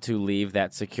not want to leave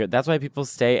that secure. That's why people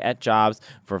stay at jobs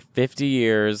for 50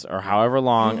 years or however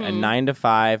long, a 9 to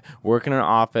 5, work in an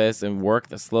office and work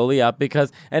slowly up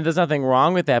and there's nothing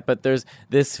wrong with that, but there's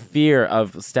this fear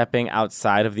of stepping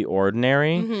outside of the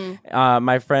ordinary.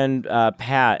 My friend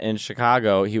Pat in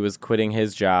Chicago, he was quitting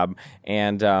his job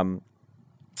and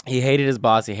he hated his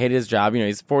boss. He hated his job. You know,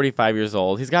 he's 45 years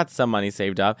old. He's got some money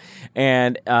saved up.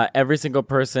 And every single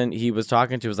person he was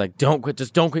talking to was like, don't quit.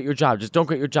 Just don't quit your job. Just don't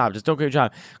quit your job. Just don't quit your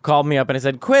job. Called me up and I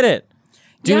said, quit it.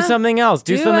 Do something else.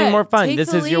 Do something more fun.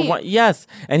 This is your one. Yes.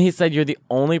 And he said, you're the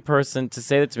only person to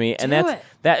say that to me. And that's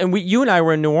that. And you and I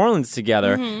were in New Orleans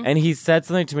together. And he said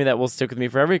something to me that will stick with me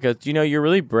forever. Because, you know, you're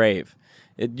really brave.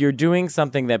 You're doing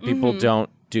something that people don't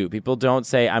do. People don't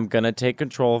say, I'm going to take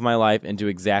control of my life and do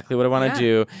exactly what I want to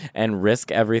do and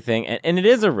risk everything. And it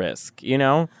is a risk, you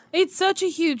know? It's such a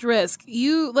huge risk.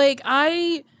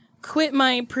 I quit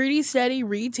my pretty steady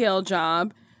retail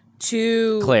job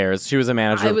to Claire's. She was a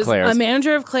manager of Claire's. I was a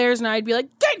manager of Claire's, and I'd be like,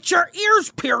 get your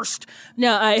ears pierced.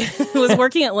 No, I was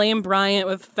working at Lane Bryant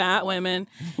with fat women,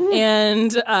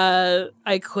 and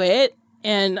I quit,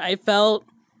 and I felt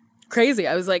crazy.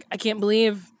 I was like, I can't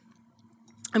believe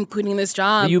I'm quitting this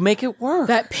job. You make it work.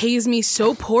 That pays me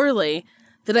so poorly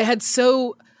that I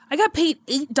I got paid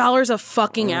 $8 a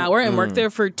fucking hour and worked there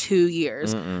for 2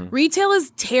 years. Retail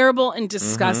is terrible and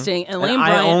disgusting. And Lane And I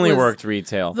Bryant only was worked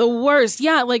retail. the worst.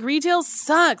 Yeah, like retail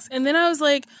sucks. And then I was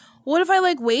like, what if I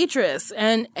like waitress?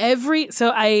 And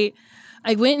so I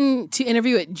went to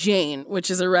interview at Jane, which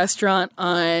is a restaurant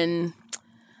on,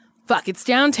 it's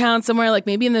downtown somewhere, like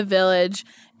maybe in the Village.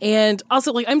 And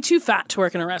also, like, I'm too fat to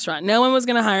work in a restaurant. No one was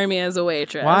going to hire me as a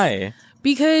waitress. Why?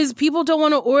 Because people don't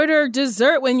want to order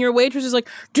dessert when your waitress is like,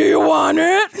 do you want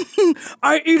it?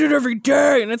 I eat it every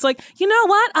day. And it's like, you know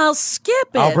what? I'll skip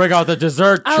it. I'll bring out the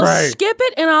dessert tray. I'll skip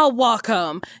it and I'll walk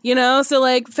home. You know? So,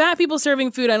 like, fat people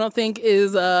serving food, I don't think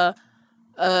is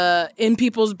in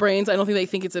people's brains. I don't think they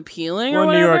think it's appealing or New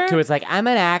whatever. York, too, it's like, I'm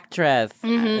an actress.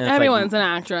 And it's Everyone's like, an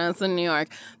actress in New York.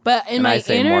 But in And my I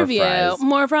say more interview, fries.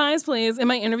 more fries, please. In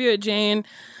my interview at Jane,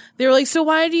 they were like, so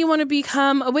why do you want to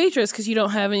become a waitress? Because you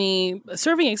don't have any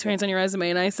serving experience on your resume.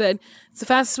 And I said, it's the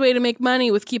fastest way to make money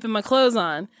with keeping my clothes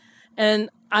on. And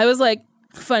I was like,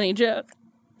 funny joke.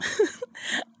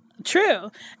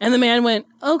 True. And the man went,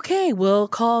 okay, we'll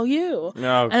call you.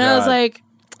 Oh, and I was God. like,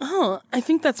 oh, I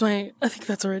think that's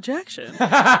a rejection.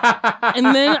 And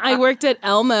then I worked at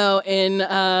Elmo in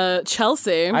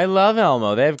Chelsea. I love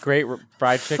Elmo. They have great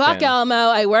fried chicken. Fuck Elmo.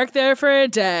 I worked there for a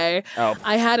day. Oh.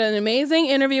 I had an amazing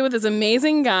interview with this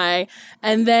amazing guy.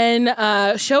 And then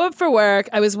show up for work.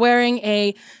 I was wearing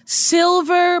a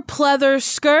silver pleather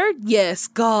skirt. Yes,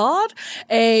 God.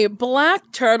 A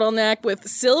black turtleneck with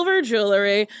silver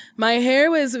jewelry. My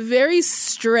hair was very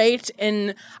straight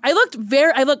and I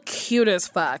looked cute as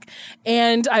fuck.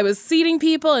 And I was seating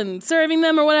people and serving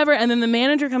them or whatever. And then the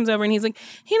manager comes over and he's like,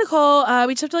 hey, Nicole,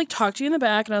 we just have to like talk to you in the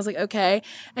back. And I was like, okay.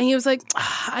 And he was like,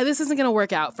 this isn't going to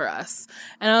work out for us.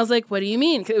 And I was like, what do you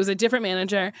mean? 'Cause it was a different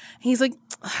manager. And he's like,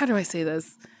 how do I say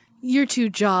this? You're too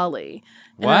jolly.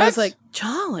 And I was What? like,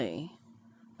 jolly?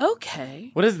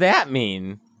 Okay. What does that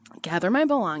mean? Gather my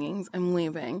belongings. I'm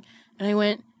leaving. And I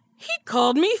went, he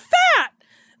called me fat.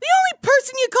 The only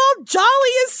person you call jolly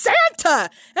is Santa.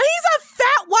 And he's a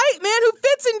fat white man who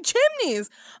fits in chimneys.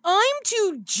 I'm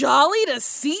too jolly to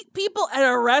seat people at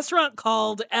a restaurant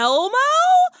called Elmo?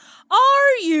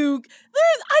 Are you?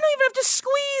 I don't even have to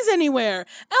squeeze anywhere.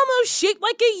 Elmo's shaped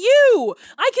like a U.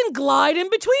 I can glide in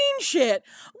between shit.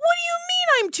 What do you mean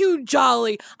I'm too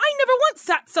jolly? I never once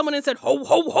sat someone and said, ho,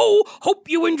 ho, ho, hope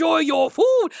you enjoy your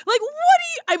food. Like,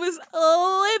 I was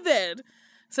livid.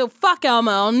 So fuck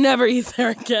Elmo. I'll never eat there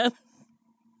again.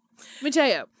 Let me tell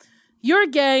you, you're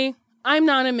gay. I'm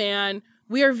not a man.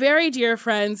 We are very dear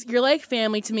friends. You're like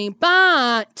family to me.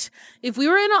 But if we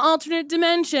were in an alternate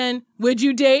dimension, would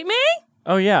you date me?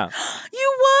 Oh, yeah.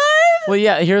 You would? Well,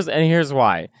 yeah, here's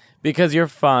why. Because you're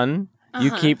fun.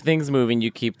 You keep things moving.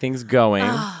 You keep things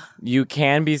going. You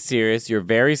can be serious. You're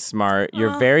very smart.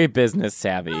 You're very business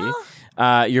savvy.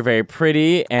 You're very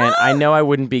pretty. And I know I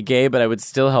wouldn't be gay, but I would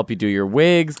still help you do your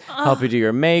wigs, help you do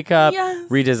your makeup, Yes.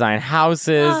 redesign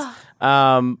houses.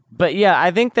 But yeah, I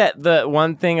think that the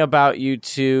one thing about you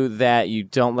too that you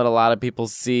don't let a lot of people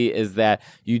see is that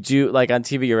you do, like on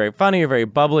TV, you're very funny, you're very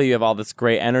bubbly, you have all this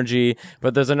great energy,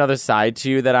 but there's another side to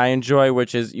you that I enjoy,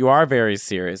 which is you are very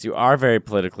serious, you are very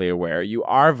politically aware, you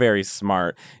are very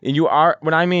smart, and you are,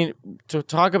 when I mean, to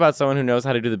talk about someone who knows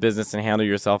how to do the business and handle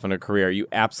yourself in a career, you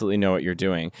absolutely know what you're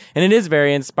doing. And it is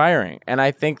very inspiring. And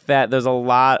I think that there's a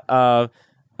lot of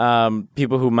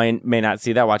people who may not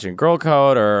see that watching Girl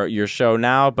Code or your show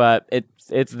now, but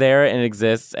it's there and it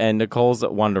exists, and Nicole's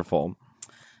wonderful.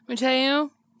 Let me tell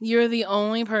you, you're the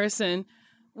only person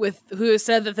who has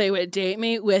said that they would date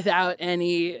me without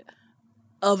any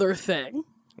other thing.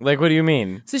 Like, what do you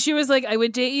mean? So she was like, I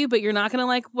would date you, but you're not going to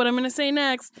like what I'm going to say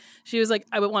next. She was like,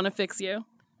 I would want to fix you.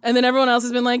 And then everyone else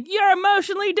has been like, you're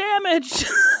emotionally damaged.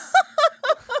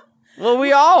 Well,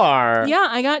 we all are. Yeah,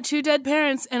 I got 2 dead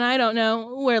parents, and I don't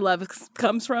know where love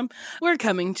comes from. We're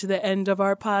coming to the end of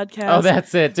our podcast. Oh,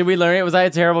 that's it. Did we learn it? Was I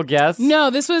a terrible guest? No,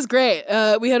 this was great.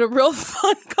 We had a real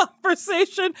fun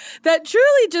conversation that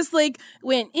truly just like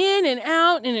went in and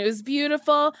out, and it was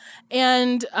beautiful.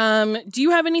 And do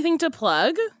you have anything to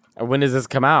plug? When does this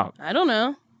come out? I don't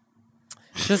know.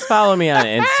 Just follow me on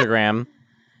Instagram.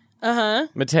 Uh-huh.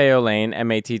 Mateo Lane,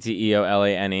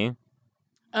 Matteolane.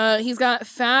 He's got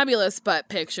fabulous butt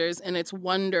pictures, and it's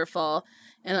wonderful,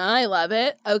 and I love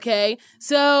it. Okay,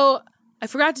 so I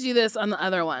forgot to do this on the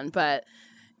other one, but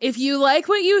if you like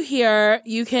what you hear,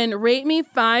 you can rate me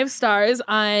 5 stars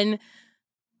on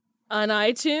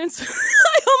iTunes.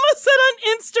 I almost said on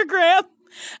Instagram.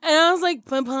 And I was like,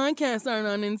 my podcasts aren't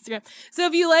on Instagram. So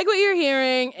if you like what you're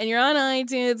hearing and you're on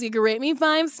iTunes, you can rate me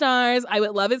 5 stars. I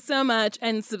would love it so much.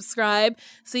 And subscribe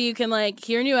so you can like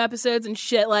hear new episodes and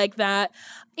shit like that.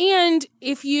 And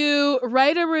if you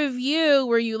write a review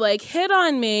where you like hit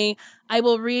on me, I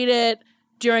will read it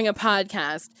during a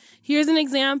podcast. Here's an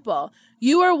example.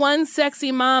 You are one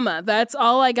sexy mama. That's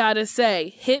all I gotta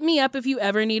say. Hit me up if you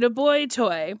ever need a boy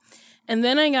toy. And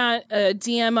then I got a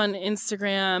DM on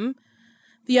Instagram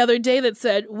the other day that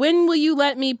said, when will you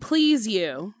let me please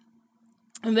you?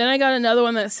 And then I got another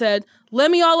one that said,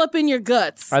 let me all up in your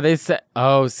guts. Are they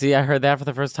oh, see, I heard that for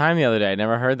the first time the other day. I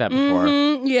never heard that before.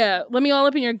 Yeah, let me all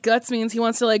up in your guts means he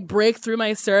wants to like break through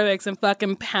my cervix and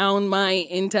fucking pound my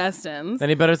intestines. Then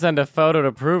he better send a photo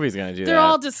to prove he's going to do that. They're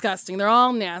all disgusting. They're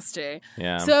all nasty.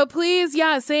 Yeah. So please,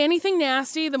 say anything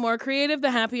nasty. The more creative,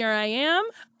 the happier I am.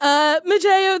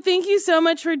 Mateo, thank you so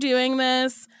much for doing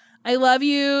this. I love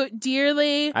you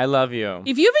dearly. I love you.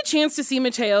 If you have a chance to see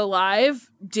Mateo live,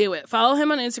 do it. Follow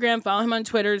him on Instagram, follow him on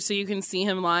Twitter so you can see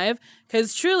him live.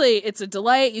 Because truly, it's a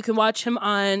delight. You can watch him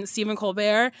on Stephen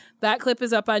Colbert. That clip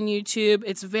is up on YouTube.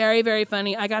 It's very, very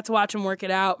funny. I got to watch him work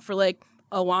it out for like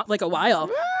a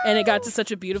while. And it got to such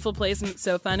a beautiful place and it's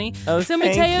so funny. Oh, so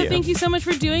Mateo, thank you so much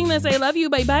for doing this. I love you.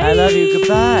 Bye-bye. I love you.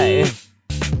 Goodbye.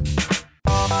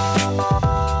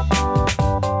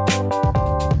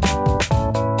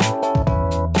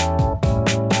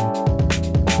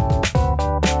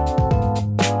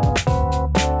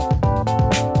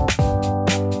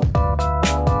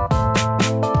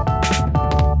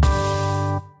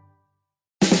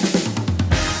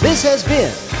 This has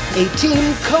been a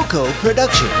Team Coco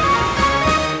production.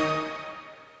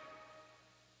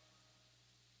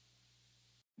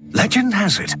 Legend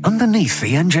has it, underneath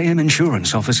the NJM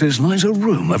insurance offices lies a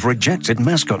room of rejected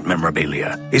mascot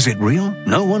memorabilia. Is it real?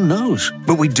 No one knows.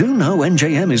 But we do know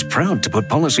NJM is proud to put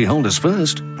policyholders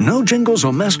first. No jingles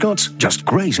or mascots, just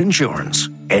great insurance.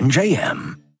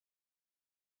 NJM.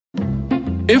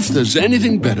 If there's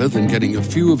anything better than getting a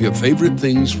few of your favorite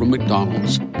things from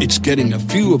McDonald's, it's getting a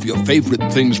few of your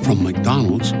favorite things from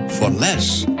McDonald's for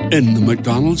less in the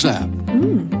McDonald's app.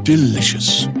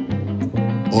 Delicious.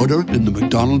 Order in the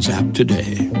McDonald's app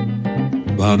today.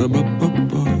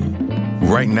 Ba-da-ba-ba-ba.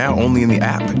 Right now, only in the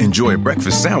app. Enjoy a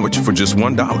breakfast sandwich for just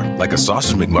 $1, like a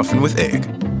sausage McMuffin with egg.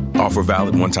 Offer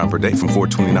valid one time per day from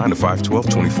 $4.29 to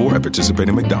 $5.12.24 at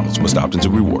participating McDonald's. Must opt into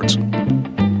rewards.